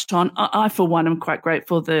is touched on. I for one, am quite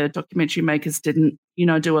grateful the documentary makers didn't,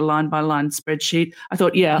 do a line by line spreadsheet. I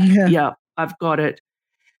thought, yeah, I've got it.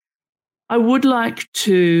 I would like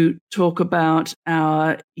to talk about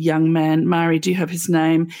our young man, Mari. Do you have his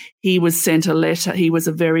name? He was sent a letter. He was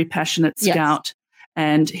a very passionate Scout,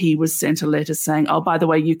 and he was sent a letter saying, oh, by the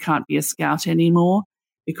way, you can't be a Scout anymore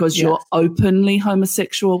because you're openly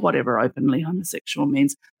homosexual, whatever openly homosexual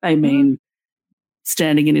means. They mean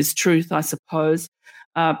standing in his truth, I suppose.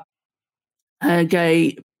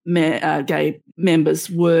 Gay members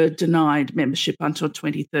were denied membership until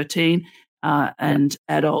 2013, and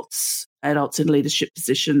adults in leadership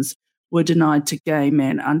positions were denied to gay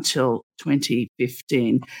men until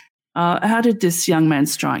 2015. How did this young man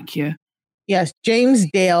strike you? Yes, James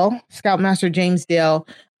Dale, Scoutmaster James Dale.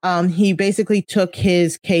 He basically took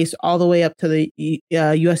his case all the way up to the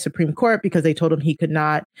U.S. Supreme Court because they told him he could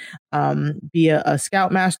not be a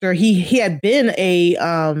Scoutmaster. He had been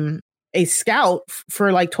a Scout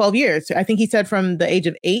for like 12 years. I think he said from the age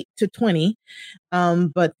of 8 to 20.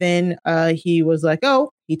 But then he was like,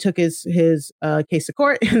 he took his case to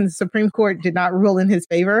court, and the Supreme Court did not rule in his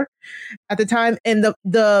favor at the time. And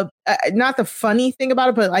the not the funny thing about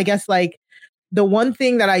it, but I guess like the one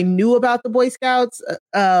thing that I knew about the Boy Scouts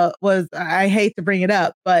was, I hate to bring it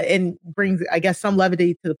up, but it brings, I guess, some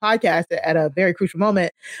levity to the podcast at a very crucial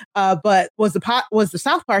moment. But was the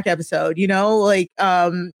South Park episode? That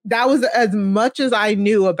was as much as I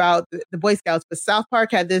knew about the Boy Scouts. But South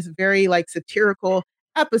Park had this very like satirical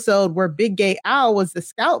episode where Big Gay Al was the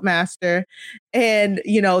Scoutmaster, and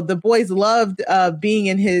the boys loved being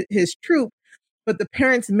in his troop. But the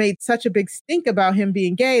parents made such a big stink about him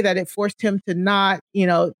being gay that it forced him to not,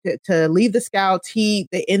 to leave the Scouts. In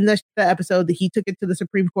the episode that he took it to the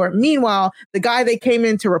Supreme Court. Meanwhile, the guy they came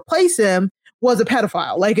in to replace him was a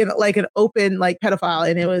pedophile, like an open pedophile,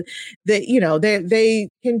 and it was they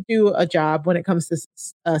can do a job when it comes to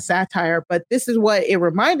satire. But this is what it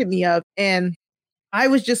reminded me of, and I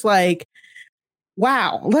was just like,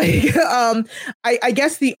 wow. I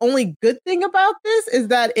guess the only good thing about this is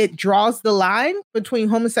that it draws the line between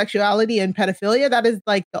homosexuality and pedophilia. That is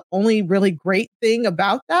like the only really great thing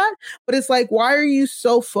about that. But it's like, why are you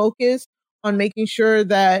so focused on making sure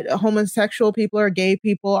that homosexual people or gay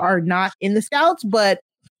people are not in the Scouts, but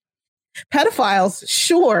pedophiles,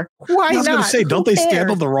 sure. Why not? I was going to say, don't they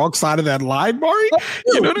stand on the wrong side of that line, Mari?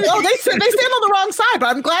 They stand on the wrong side, but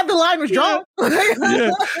I'm glad the line was drawn.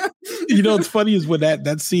 It's funny is when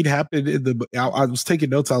that scene happened I was taking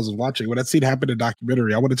notes. I was watching when that scene happened in the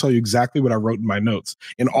documentary. I want to tell you exactly what I wrote in my notes.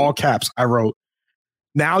 In all caps, I wrote,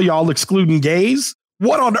 "Now y'all excluding gays?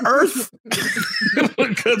 What on earth?"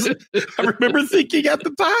 Because I remember thinking at the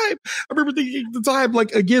time,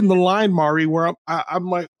 like, again, the line, Mari, where I'm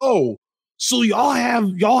like, oh, so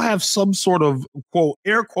y'all have some sort of quote,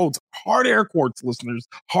 air quotes, hard air quotes listeners.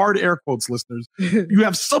 You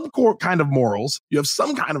have some kind of morals.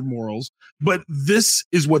 But this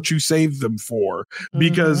is what you save them for,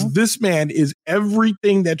 because this man is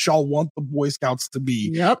everything that y'all want the Boy Scouts to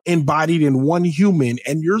be, embodied in one human.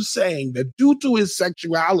 And you're saying that due to his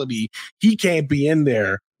sexuality, he can't be in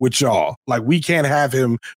there with y'all. Like, we can't have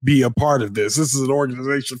him be a part of this. This is an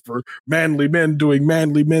organization for manly men doing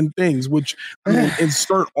manly men things, which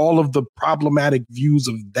insert all of the problematic views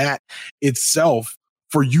of that itself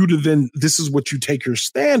for you to then, this is what you take your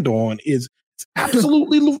stand on, is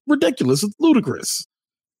absolutely ridiculous. It's ludicrous.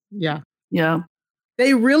 Yeah. Yeah.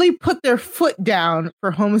 They really put their foot down for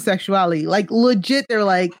homosexuality. Like, legit, they're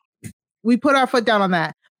like, we put our foot down on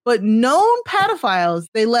that. But known pedophiles,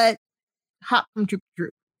 they let hop from troop to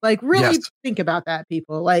troop. Like, really think about that,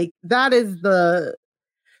 people. Like, that is the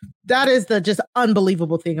just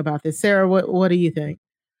unbelievable thing about this. Sarah, what do you think?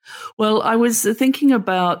 Well, I was thinking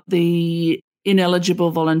about the ineligible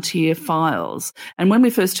volunteer files. And when we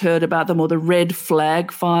first heard about them, or the red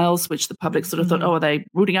flag files, which the public sort of thought, are they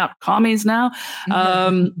rooting out commies now?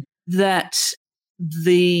 That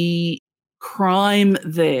the crime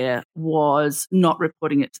there was not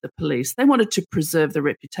reporting it to the police. They wanted to preserve the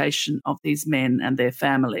reputation of these men and their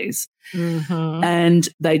families. Mm-hmm. And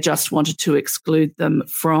they just wanted to exclude them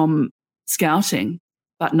from scouting.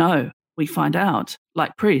 But no, we find out,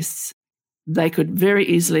 like priests, they could very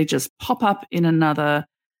easily just pop up in another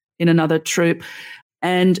troop.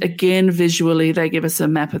 And again, visually, they give us a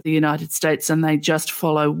map of the United States and they just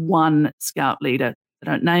follow one scout leader.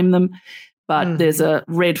 They don't name them, but there's a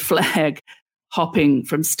red flag hopping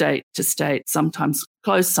from state to state, sometimes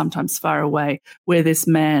close, sometimes far away, where this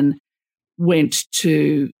man went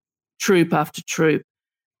to troop after troop,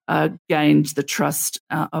 gained the trust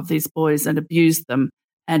of these boys and abused them.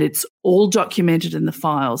 And it's all documented in the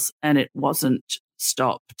files and it wasn't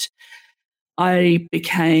stopped. I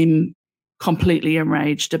became completely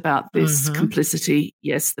enraged about this complicity.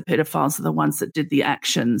 Yes, the pedophiles are the ones that did the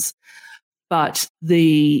actions, but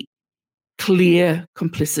the clear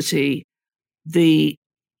complicity, the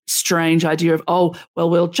strange idea of, oh, well,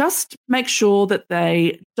 we'll just make sure that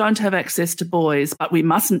they don't have access to boys, but we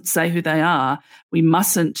mustn't say who they are. We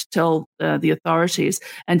mustn't tell the authorities.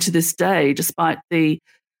 And to this day, despite the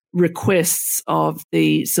requests of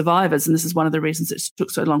the survivors, and this is one of the reasons it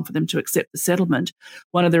took so long for them to accept the settlement,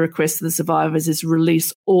 one of the requests of the survivors is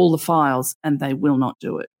release all the files, and they will not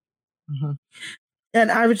do it. Mm-hmm.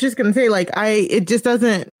 And I was just going to say, like, it just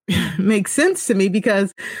doesn't make sense to me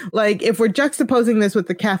because, like, if we're juxtaposing this with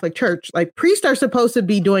the Catholic Church, like, priests are supposed to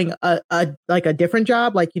be doing a different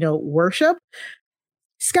job, like, worship.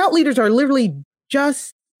 Scout leaders are literally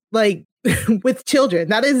just like with children.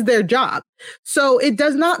 That is their job. So it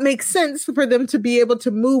does not make sense for them to be able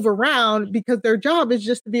to move around because their job is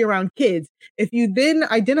just to be around kids. If you then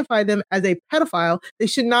identify them as a pedophile, they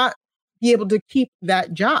should not be able to keep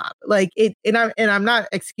that job. Like it, and I'm not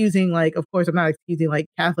excusing, like, of course I'm not excusing like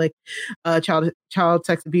Catholic child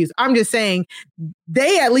sex abuse. I'm just saying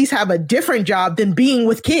they at least have a different job than being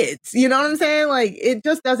with kids. You know what I'm saying? Like it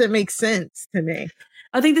just doesn't make sense to me.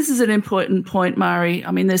 I think this is an important point, Mari.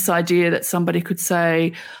 I mean, this idea that somebody could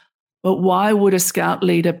say, but why would a scout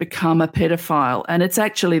leader become a pedophile? And it's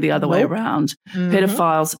actually the other way around. Mm-hmm.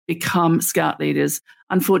 Pedophiles become scout leaders,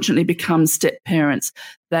 unfortunately become step parents.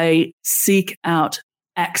 They seek out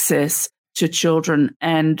access to children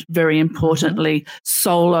and, very importantly,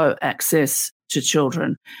 solo access to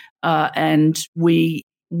children. And we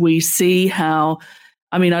see how,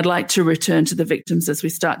 I mean, I'd like to return to the victims as we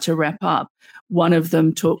start to wrap up. One of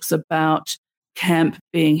them talks about camp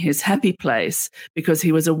being his happy place because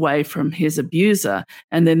he was away from his abuser.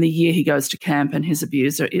 And then the year he goes to camp and his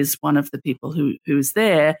abuser is one of the people who's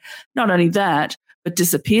there. Not only that, but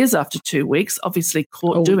disappears after 2 weeks, obviously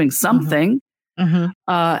caught doing something.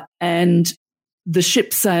 Mm-hmm. And the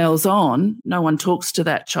ship sails on. No one talks to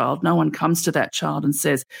that child. No one comes to that child and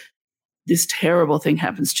says, this terrible thing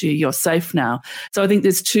happens to you, you're safe now. So I think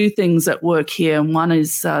there's two things at work here. And one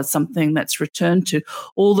is something that's returned to.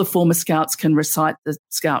 All the former scouts can recite the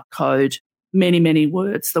scout code, many, many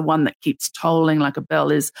words. The one that keeps tolling like a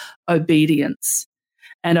bell is obedience.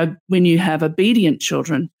 And when you have obedient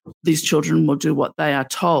children, these children will do what they are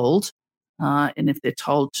told. And if they're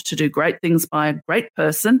told to do great things by a great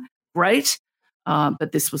person, great.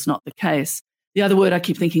 But this was not the case. The other word I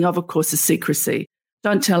keep thinking of course, is secrecy.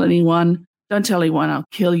 Don't tell anyone. Don't tell anyone, I'll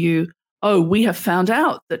kill you. Oh, we have found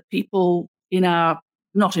out that people in our,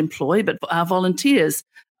 not employ, but our volunteers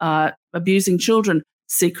are abusing children.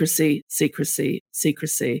 Secrecy, secrecy,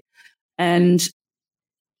 secrecy. And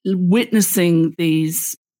witnessing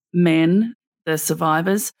these men, the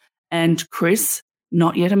survivors, and Chris,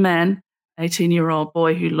 not yet a man, 18-year-old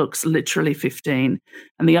boy who looks literally 15.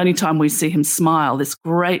 And the only time we see him smile, this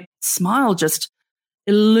great smile just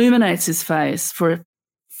illuminates his face for a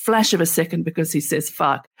flash of a second because he says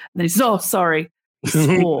fuck. And then he says, oh, sorry, he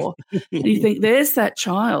swore. And you think, there's that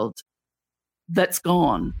child that's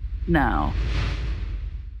gone now.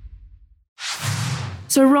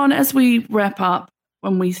 So, Ron, as we wrap up,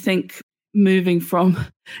 when we think moving from,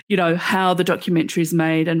 how the documentary is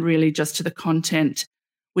made and really just to the content,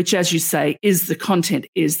 which, as you say, is the content,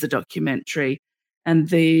 is the documentary, and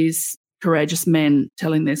these courageous men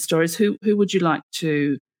telling their stories, who would you like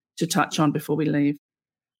to touch on before we leave?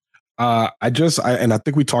 I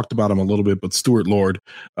think we talked about him a little bit, but Stuart Lord,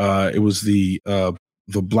 it was the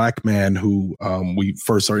black man who we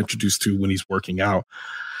first are introduced to when he's working out.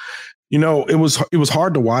 It was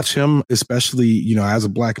hard to watch him, especially, as a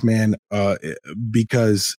black man,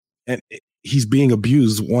 because he's being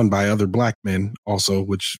abused, one, by other black men also,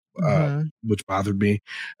 which bothered me.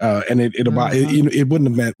 And it wouldn't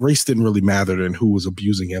have meant, race didn't really matter in who was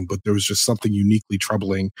abusing him, but there was just something uniquely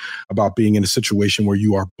troubling about being in a situation where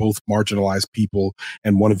you are both marginalized people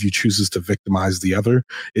and one of you chooses to victimize the other.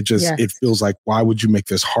 It just, it feels like, why would you make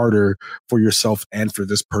this harder for yourself and for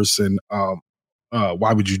this person?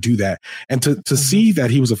 Why would you do that? And to see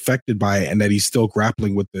that he was affected by it and that he's still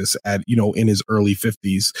grappling with this at, in his early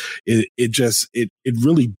 50s, it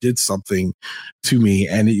really did something to me.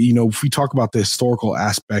 And, if we talk about the historical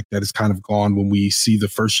aspect that is kind of gone when we see the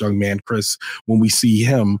first young man, Chris, when we see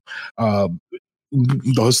him,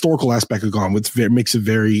 the historical aspect is gone, which makes it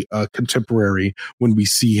very contemporary when we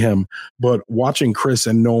see him. But watching Chris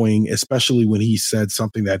and knowing, especially when he said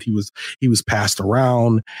something that he was passed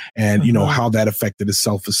around and, how that affected his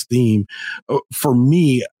self-esteem, for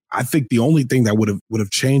me, I think the only thing that would have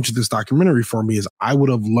changed this documentary for me is I would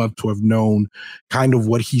have loved to have known kind of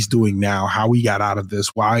what he's doing now, how he got out of this,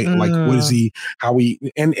 why, like, what is he, how he,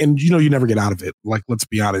 and you never get out of it. Like, let's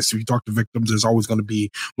be honest. If you talk to victims, there's always going to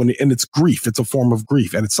be and it's grief. It's a form of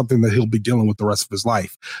grief, and it's something that he'll be dealing with the rest of his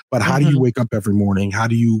life. But how do you wake up every morning? How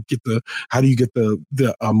do you get the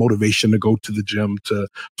motivation to go to the gym, to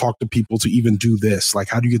talk to people, to even do this? Like,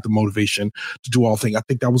 how do you get the motivation to do all things? I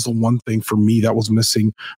think that was the one thing for me that was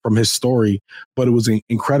missing from his story, but it was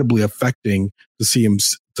incredibly affecting to see him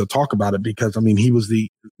to talk about it, because he was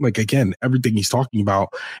again, everything he's talking about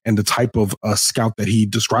and the type of scout that he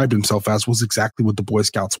described himself as was exactly what the Boy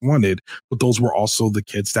Scouts wanted, but those were also the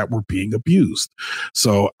kids that were being abused.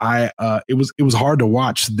 So it was hard to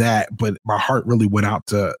watch that, but my heart really went out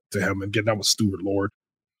to him. And again, that was Stuart Lord.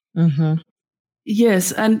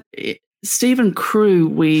 Yes, and Stephen Crew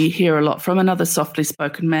we hear a lot from, another softly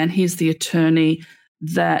spoken man. He's the attorney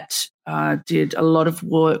that did a lot of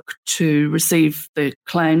work to receive the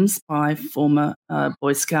claims by former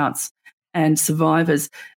Boy Scouts and survivors.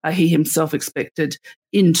 He himself expected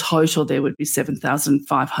in total there would be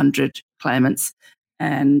 7,500 claimants,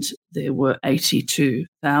 and there were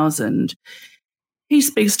 82,000. He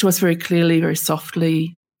speaks to us very clearly, very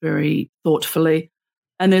softly, very thoughtfully,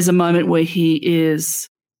 and there's a moment where he is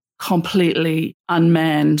completely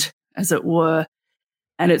unmanned, as it were,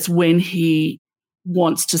 and it's when he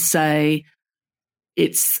wants to say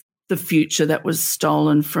it's the future that was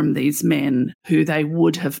stolen from these men, who they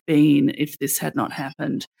would have been if this had not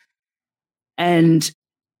happened. And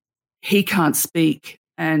he can't speak,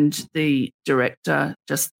 and the director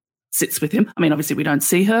just sits with him. Obviously we don't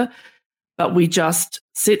see her, but we just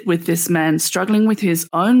sit with this man struggling with his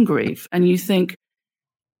own grief. And you think,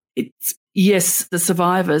 it's, yes, the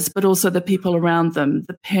survivors, but also the people around them,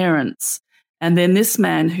 the parents. And then this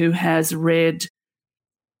man who has read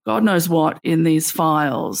God knows what in these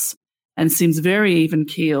files and seems very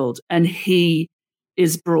even-keeled, and he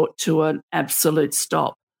is brought to an absolute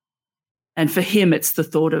stop. And for him, it's the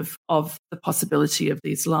thought of the possibility of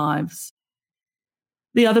these lives.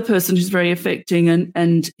 The other person who's very affecting,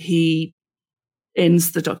 and he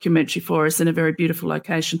ends the documentary for us in a very beautiful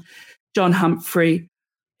location, John Humphrey.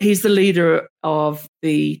 He's the leader of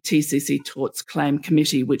the TCC Torts Claim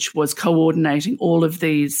Committee, which was coordinating all of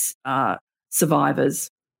these survivors.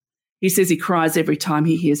 He says he cries every time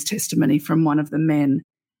he hears testimony from one of the men.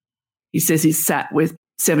 He says he's sat with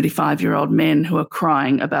 75-year-old men who are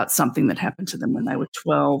crying about something that happened to them when they were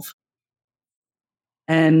 12.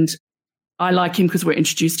 And I like him because we're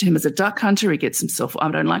introduced to him as a duck hunter. He gets himself, I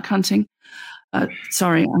don't like hunting.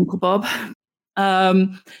 Sorry, Uncle Bob.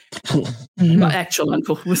 My actual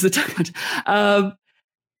uncle was a duck hunter.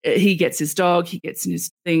 He gets his dog, he gets in his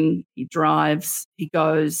thing, he drives, he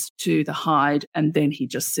goes to the hide, and then he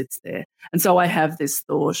just sits there. And so I have this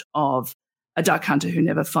thought of a duck hunter who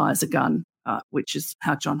never fires a gun, which is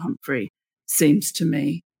how John Humphrey seems to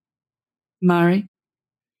me. Mari?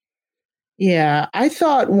 Yeah, I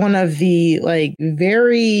thought one of the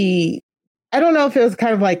very, I don't know if it was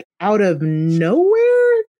kind of out of nowhere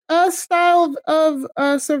style of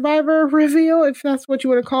survivor reveal, if that's what you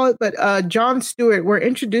want to call it. But John Stewart, we're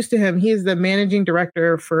introduced to him. He is the managing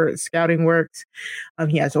director for Scouting Works.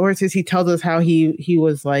 He has horses. He tells us how he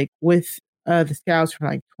was with the Scouts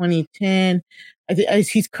from 2010. I think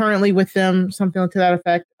he's currently with them, something to that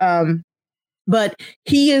effect. But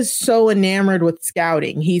he is so enamored with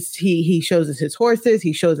scouting. He shows us his horses.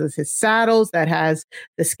 He shows us his saddles that has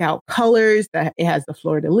the Scout colors, that it has the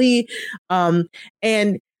fleur-de-lis.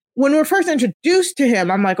 And when we're first introduced to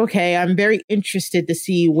him, I'm like, okay, I'm very interested to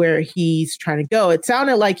see where he's trying to go. It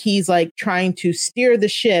sounded like he's trying to steer the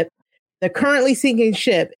ship, the currently sinking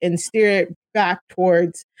ship, and steer it back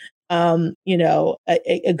towards you know,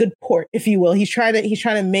 a good port, if you will. He's trying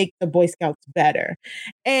to make the Boy Scouts better.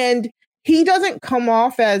 And he doesn't come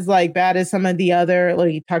off as like bad as some of the other,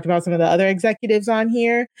 like you talked about some of the other executives on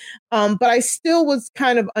here. But I still was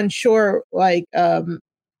kind of unsure, like,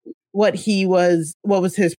 what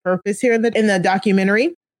was his purpose here in the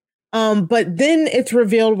documentary. But then it's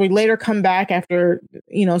revealed, we later come back after,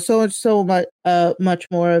 you know, so much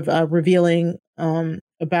more of revealing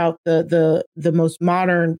about the most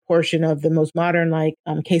modern portion of the most modern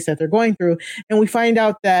case that they're going through, and we find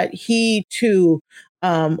out that he too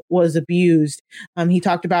was abused. He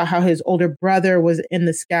talked about how his older brother was in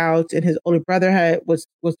the Scouts, and his older brother was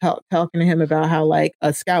talking to him about how like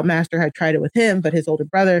a Scoutmaster had tried it with him, but his older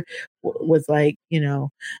brother was like, you know,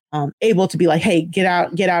 able to be like, hey, get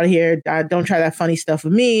out of here, don't try that funny stuff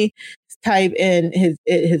with me type. And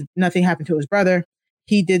his nothing happened to his brother.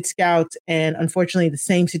 He did Scouts, and unfortunately the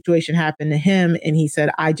same situation happened to him, and he said,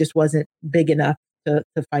 I just wasn't big enough to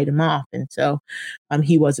fight him off. And so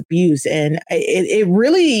he was abused. And it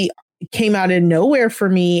really came out of nowhere for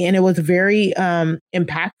me. And it was very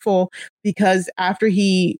impactful, because after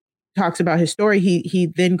he talks about his story,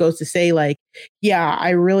 he then goes to say like, yeah,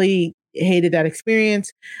 I really hated that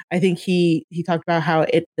experience. I think he talked about how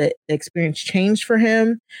the experience changed for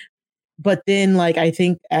him. But then, like, I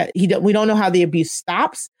think we don't know how the abuse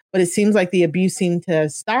stops, but it seems like the abuse seemed to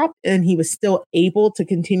stop, and he was still able to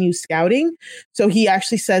continue scouting. So he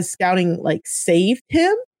actually says scouting like saved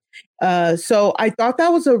him. So I thought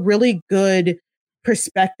that was a really good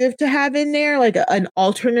perspective to have in there, like an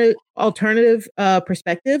alternative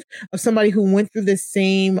perspective of somebody who went through the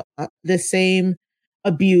same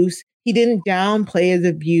abuse. He didn't downplay his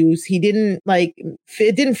abuse. He didn't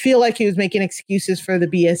it didn't feel like he was making excuses for the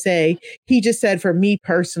BSA. He just said, for me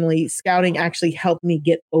personally, scouting actually helped me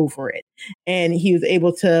get over it. And he was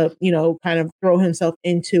able to, you know, kind of throw himself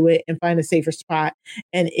into it and find a safer spot.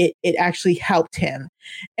 And it actually helped him.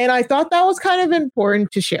 And I thought that was kind of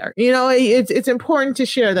important to share. You know, it's important to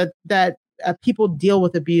share that people deal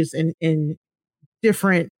with abuse in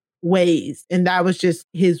different ways, and that was just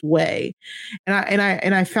his way. And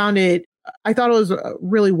I found it, I thought it was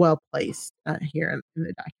really well placed here in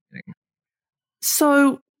the documentary.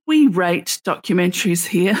 So we rate documentaries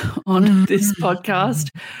here on this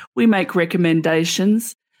podcast. We make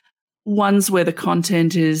recommendations, ones where the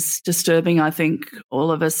content is disturbing. I think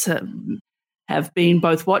all of us have been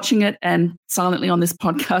both watching it and silently on this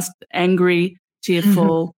podcast, angry,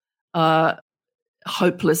 tearful,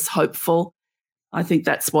 hopeless, hopeful. I think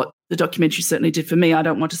that's what the documentary certainly did for me. I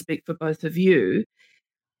don't want to speak for both of you,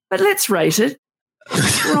 but let's rate it.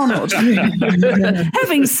 Ronald,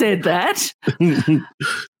 having said that,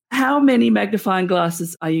 how many magnifying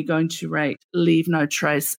glasses are you going to rate Leave No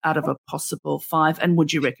Trace out of a possible 5? And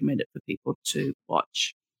would you recommend it for people to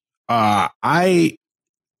watch?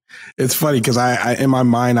 It's funny because I in my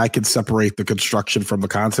mind, I could separate the construction from the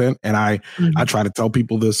content. And I try to tell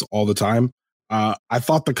people this all the time. I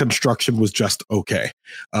thought the construction was just okay.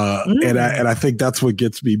 And I think that's what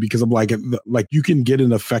gets me, because I'm like you can get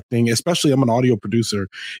an affecting, especially I'm an audio producer,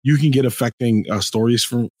 you can get affecting stories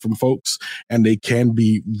from folks, and they can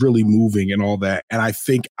be really moving and all that. And I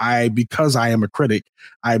think because I am a critic,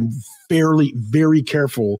 I'm very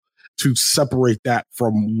careful to separate that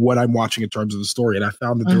from what I'm watching in terms of the story. And I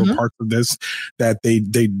found that there were parts of this that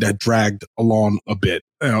that dragged along a bit.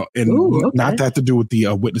 Not that to do with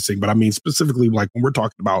the witnessing, but I mean specifically like when we're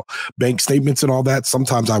talking about bank statements and all that,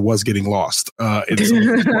 sometimes I was getting lost in some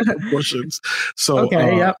of the portions. So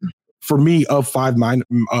for me, of five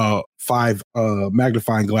magnifying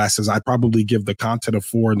glasses, I probably give the content a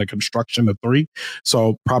 4 and the construction a 3.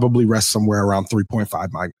 So probably rest somewhere around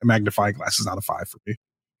 3.5 magnifying glasses out of 5 for me.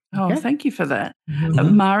 Oh, thank you for that.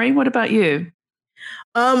 Mari, what about you?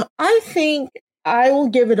 I think I will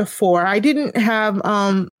give it a 4. I didn't have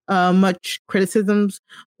much criticisms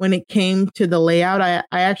when it came to the layout. I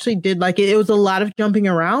actually did like it. It was a lot of jumping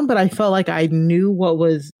around, but I felt like I knew what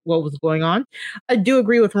was going on. I do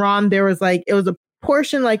agree with Ron. There was it was a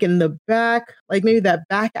portion like in the back, like maybe that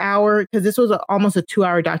back hour, because this was almost a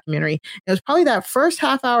 2-hour documentary. It was probably that first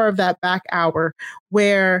half hour of that back hour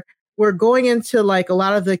where we're going into like a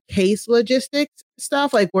lot of the case logistics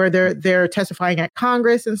stuff, like where they're testifying at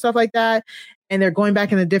Congress and stuff like that. and they're going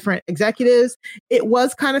back into different executives. It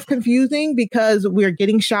was kind of confusing because we're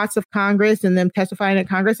getting shots of Congress and them testifying at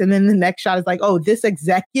Congress. And then the next shot is like, oh, this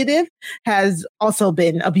executive has also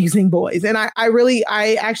been abusing boys. And I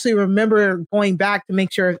actually remember going back to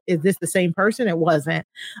make sure, is this the same person? It wasn't.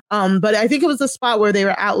 But I think it was a spot where they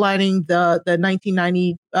were outlining the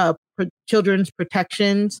 1990 children's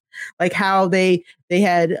protections, like how they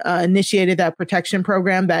had initiated that protection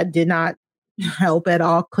program that did not help at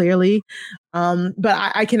all, clearly.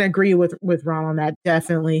 But I can agree with Ron on that,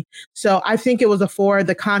 definitely. So I think it was a 4.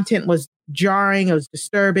 The content was jarring. It was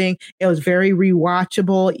disturbing. It was very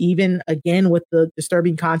rewatchable, even again with the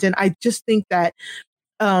disturbing content. I just think that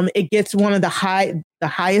it gets one of the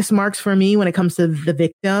highest marks for me when it comes to the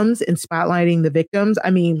victims and spotlighting the victims.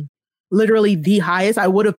 I mean, literally the highest. I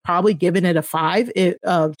would have probably given it a 5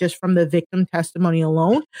 just from the victim testimony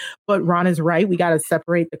alone. But Ron is right. We got to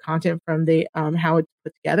separate the content from the how it's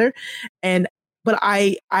put together. But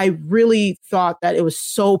I really thought that it was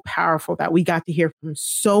so powerful that we got to hear from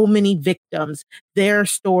so many victims, their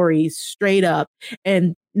stories straight up.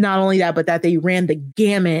 And not only that, but that they ran the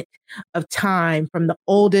gamut of time from the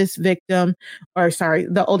oldest victim,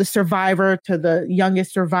 the oldest survivor to the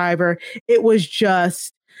youngest survivor. It was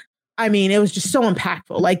just, it was just so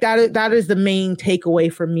impactful. Like that is the main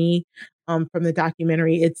takeaway for me from the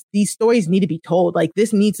documentary. It's these stories need to be told. Like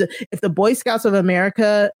this needs to, if the Boy Scouts of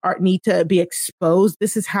America need to be exposed,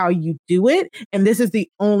 this is how you do it. And this is the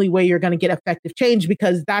only way you're going to get effective change,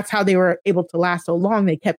 because that's how they were able to last so long.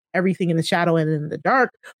 They kept everything in the shadow and in the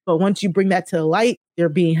dark. But once you bring that to the light, they're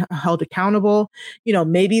being held accountable.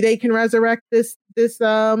 Maybe they can resurrect this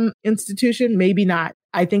institution, maybe not.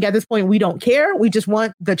 I think at this point, we don't care. We just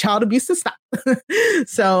want the child abuse to stop.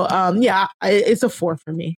 So, it's a 4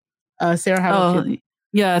 for me. Sarah, how about you?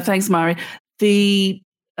 Yeah, thanks, Mari. The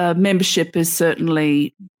membership is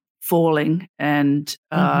certainly falling, and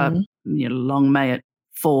long may it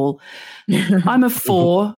fall. I'm a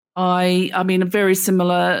 4. I mean, very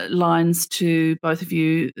similar lines to both of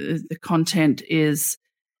you. The content is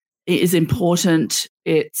important.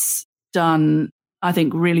 It's done, I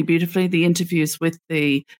think, really beautifully. The interviews with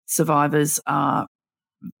the survivors are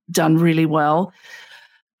done really well.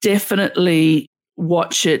 Definitely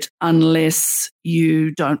watch it unless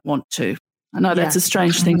you don't want to. I know that's a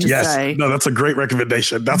strange thing to say. No, that's a great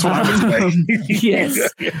recommendation. That's what I was saying.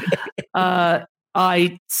 Yes.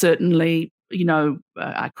 I certainly,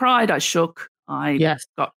 I cried, I shook, I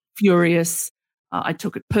got furious. I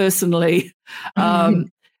took it personally.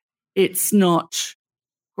 It's not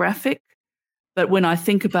graphic, but when I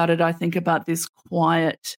think about it, I think about this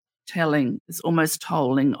quiet telling, this almost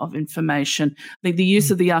tolling of information. I think the use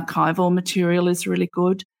of the archival material is really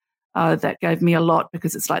good. That gave me a lot,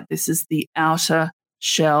 because it's like, this is the outer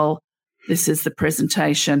shell, this is the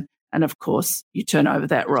presentation, and of course you turn over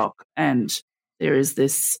that rock and there is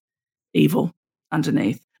this evil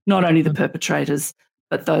underneath. Not only the perpetrators,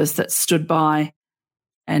 but those that stood by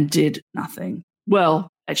and did nothing. Well,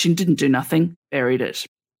 actually didn't do nothing, buried it.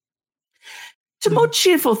 To more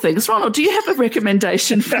cheerful things, Ronald, do you have a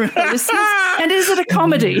recommendation for our listeners? And is it a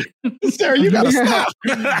comedy? Sarah, you gotta stop.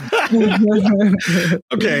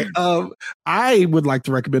 Okay, I would like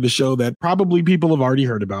to recommend a show that probably people have already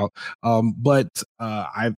heard about, but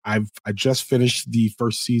I just finished the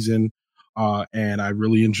first season. And I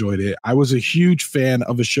really enjoyed it. I was a huge fan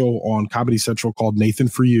of a show on Comedy Central called Nathan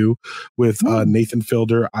For You with Nathan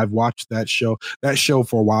Fielder. I've watched that show. That show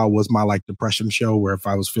for a while was my depression show, where if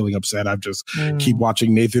I was feeling upset, I'd just keep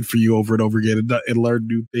watching Nathan For You over and over again and learn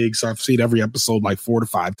new things. So I've seen every episode 4 to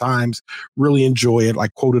 5 times. Really enjoy it.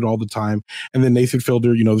 Quote it all the time. And then Nathan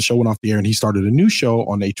Fielder, the show went off the air and he started a new show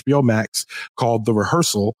on HBO Max called The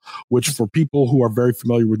Rehearsal, which for people who are very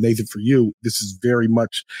familiar with Nathan For You, this is very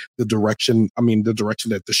much the direction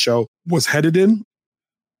that the show was headed in.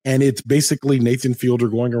 And it's basically Nathan Fielder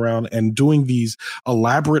going around and doing these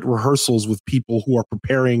elaborate rehearsals with people who are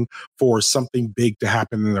preparing for something big to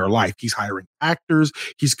happen in their life. He's hiring actors.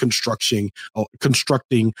 He's constructing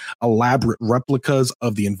elaborate replicas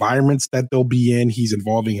of the environments that they'll be in. He's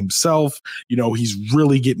involving himself. He's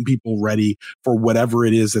really getting people ready for whatever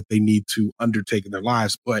it is that they need to undertake in their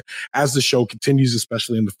lives. But as the show continues,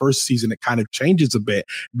 especially in the first season, it kind of changes a bit.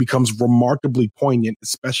 It becomes remarkably poignant,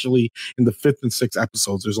 especially in the 5th and 6th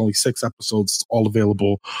episodes. There's only 6 episodes. It's all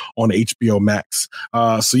available on HBO Max.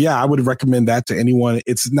 So yeah, I would recommend that to anyone.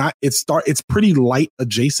 It's pretty light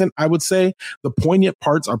adjacent, I would say. The poignant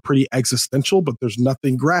parts are pretty existential, but there's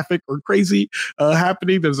nothing graphic or crazy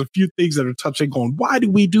happening. There's a few things that are touching on why do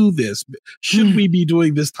we do this? Should we be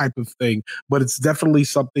doing this type of thing? But it's definitely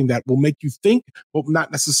something that will make you think, but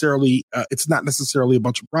not necessarily. It's not necessarily a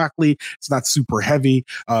bunch of broccoli. It's not super heavy.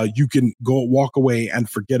 You can go walk away and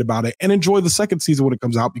forget about it and enjoy the second season when it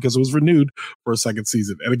comes out because it was renewed for a second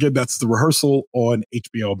season. And again, that's The Rehearsal on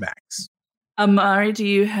HBO Max. Mari, do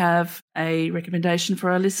you have a recommendation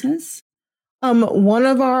for our listeners? One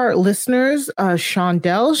of our listeners,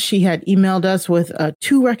 Shondell, she had emailed us with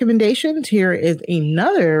 2 recommendations. Here is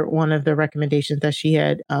another one of the recommendations that she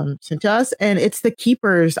had sent to us, and it's The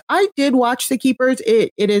Keepers. I did watch The Keepers.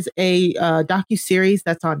 It is a docuseries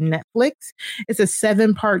that's on Netflix. It's a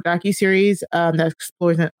 7-part docuseries that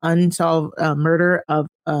explores an unsolved murder of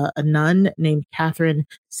a nun named Catherine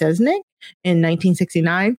Selznick in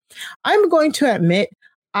 1969. I'm going to admit,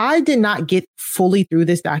 I did not get fully through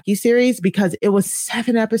this docuseries because it was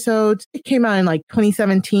 7 episodes. It came out in like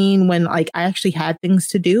 2017 when like I actually had things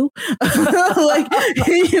to do, like,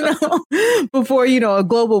 before, a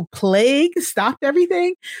global plague stopped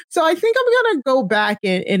everything. So I think I'm going to go back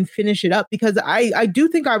and finish it up because I do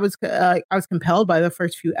think I was compelled by the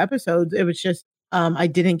first few episodes. It was just, I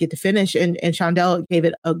didn't get to finish and Shondell gave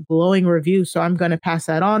it a glowing review. So I'm going to pass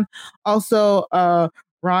that on. Also,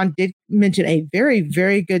 Ron did mention a very,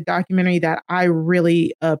 very good documentary that I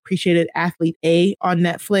really appreciated, Athlete A on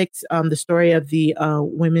Netflix. The story of the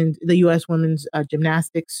U.S. women's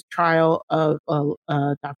gymnastics trial of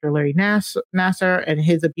Dr. Larry Nassar and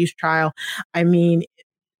his abuse trial. I mean,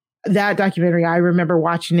 that documentary, I remember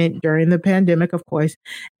watching it during the pandemic, of course,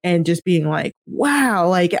 and just being like, wow,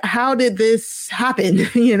 like, how did this happen?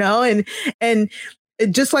 And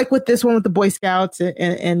just like with this one with the Boy Scouts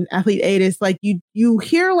and Athlete Aid, it's like you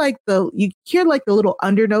hear like the little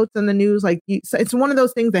undernotes in the news. Like so it's one of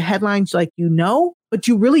those things, the headlines, like, but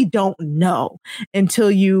you really don't know until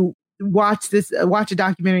you watch a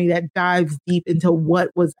documentary that dives deep into what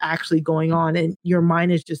was actually going on, and your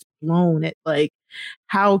mind is just blown at like,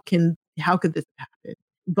 how could this happen?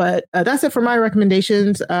 But that's it for my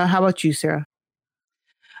recommendations. How about you, Sarah?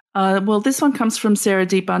 Well, this one comes from Sarah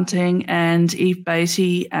D. Bunting and Eve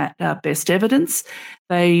Beatty at Best Evidence.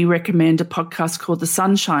 They recommend a podcast called The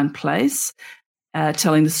Sunshine Place,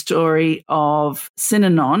 telling the story of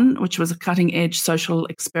Synanon, which was a cutting-edge social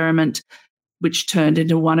experiment which turned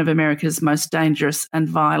into one of America's most dangerous and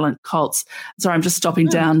violent cults. Sorry, I'm just stopping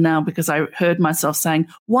down now because I heard myself saying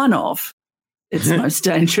one of its most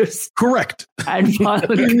dangerous correct and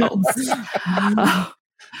violent cults.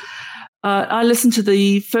 I listened to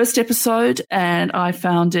the first episode and I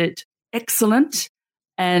found it excellent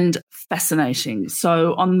and fascinating.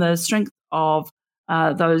 So on the strength of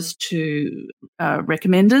those 2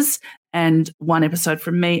 recommenders and 1 episode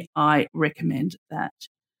from me, I recommend that.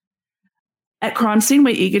 At Crime Scene,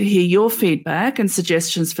 we're eager to hear your feedback and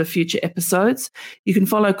suggestions for future episodes. You can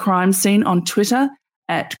follow Crime Scene on Twitter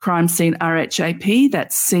at Crime Scene RHAP,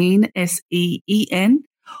 that's Scene, SEEN,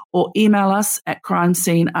 or email us at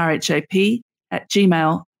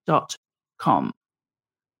crimescenerhap@gmail.com.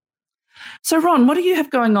 So, Ron, what do you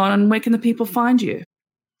have going on and where can the people find you?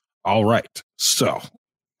 All right. So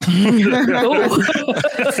we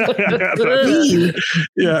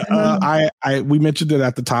mentioned it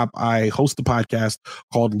at the top. I host a podcast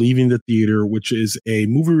called Leaving the Theater, which is a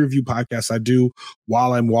movie review podcast I do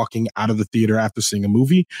while I'm walking out of the theater after seeing a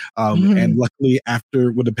movie. And luckily,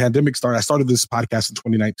 when the pandemic started, I started this podcast in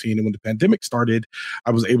 2019. And when the pandemic started,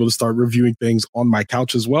 I was able to start reviewing things on my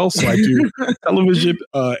couch as well. So I do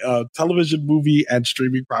television, movie, and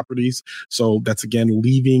streaming properties. So that's, again,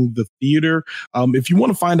 Leaving the Theater. If you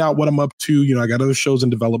want to find out what I'm up to, I got other shows in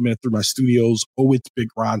development through my studios. Oh, it's Big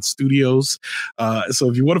Ron Studios. So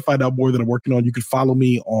if you want to find out more that I'm working on, you can follow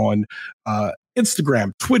me on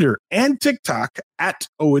Instagram, Twitter, and TikTok at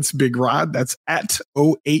Oh It's Big Ron. That's at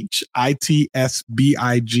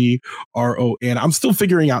OHITSBIGRON. I'm still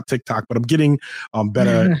figuring out TikTok, but I'm getting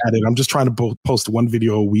better at it. I'm just trying to post 1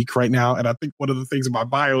 video a week right now. And I think one of the things in my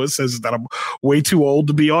bio, it says that I'm way too old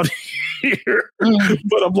to be on here.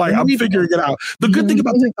 But I'm like, I'm figuring it out. The good thing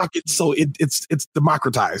about TikTok, it's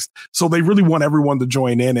democratized. So they really want everyone to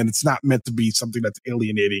join in, and it's not meant to be something that's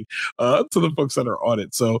alienating to the folks that are on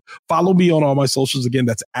it. So follow me on all my socials. Again,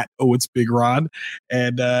 that's at Oh It's Big Ron.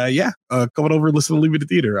 And coming over and listen to Leave It to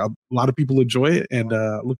Theater. A lot of people enjoy it, and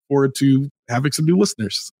look forward to having some new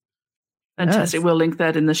listeners. Fantastic. Yes. We'll link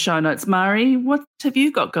that in the show notes. Mari, what have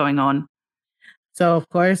you got going on? So, of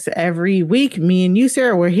course, every week, me and you,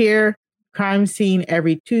 Sarah, we're here. Crime Scene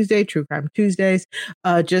every Tuesday, True Crime Tuesdays.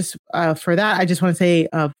 For that, I just want to say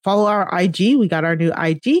follow our IG. We got our new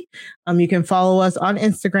IG. You can follow us on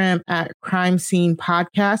Instagram at Crime Scene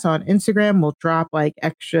Podcast. On Instagram, we'll drop like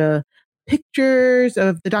extra pictures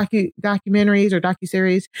of the documentaries or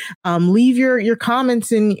docuseries. Leave your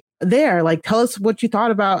comments in there. Like, tell us what you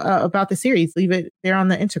thought about the series. Leave it there on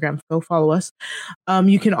the Instagram. Go follow us.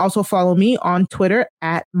 You can also follow me on Twitter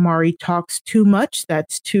at Mari Talks Too Much.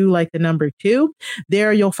 That's 2 like the number 2.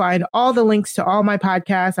 There you'll find all the links to all my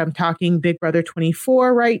podcasts. I'm talking Big Brother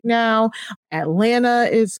 24 right now. Atlanta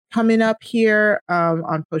is coming up here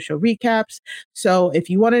on Post Show Recaps. So if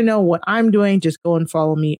you want to know what I'm doing, just go and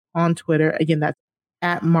follow me on Twitter. Again, that's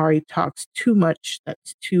at Mari Talks Too Much.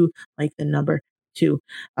 That's 2 like the number 2.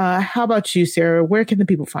 How about you, Sarah? Where can the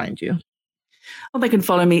people find you? Well, they can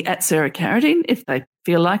follow me at Sarah Carradine if they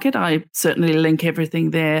feel like it. I certainly link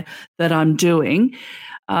everything there that I'm doing.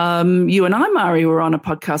 You and I, Mari, were on a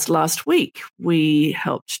podcast last week. We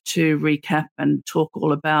helped to recap and talk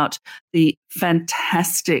all about the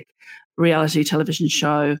fantastic reality television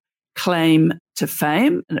show Claim to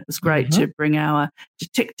Fame. And it was great to bring our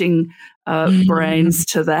detecting brains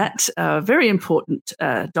to that very important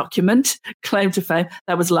document, Claim to Fame.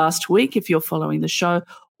 That was last week if you're following the show,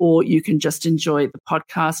 or you can just enjoy the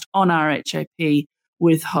podcast on RHAP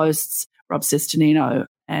with hosts Rob Sestonino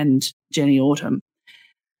and Jenny Autumn.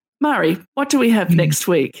 Mari, what do we have next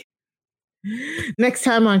week? Next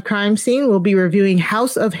time on Crime Scene, we'll be reviewing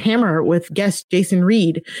House of Hammer with guest Jason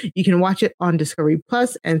Reed. You can watch it on Discovery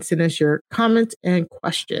Plus and send us your comments and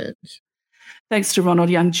questions. Thanks to Ronald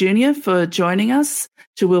Young Jr. for joining us,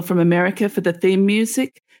 to Will from America for the theme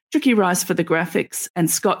music, Tricky Rice for the graphics, and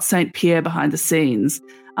Scott St. Pierre behind the scenes.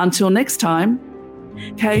 Until next time,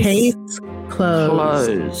 case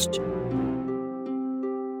closed.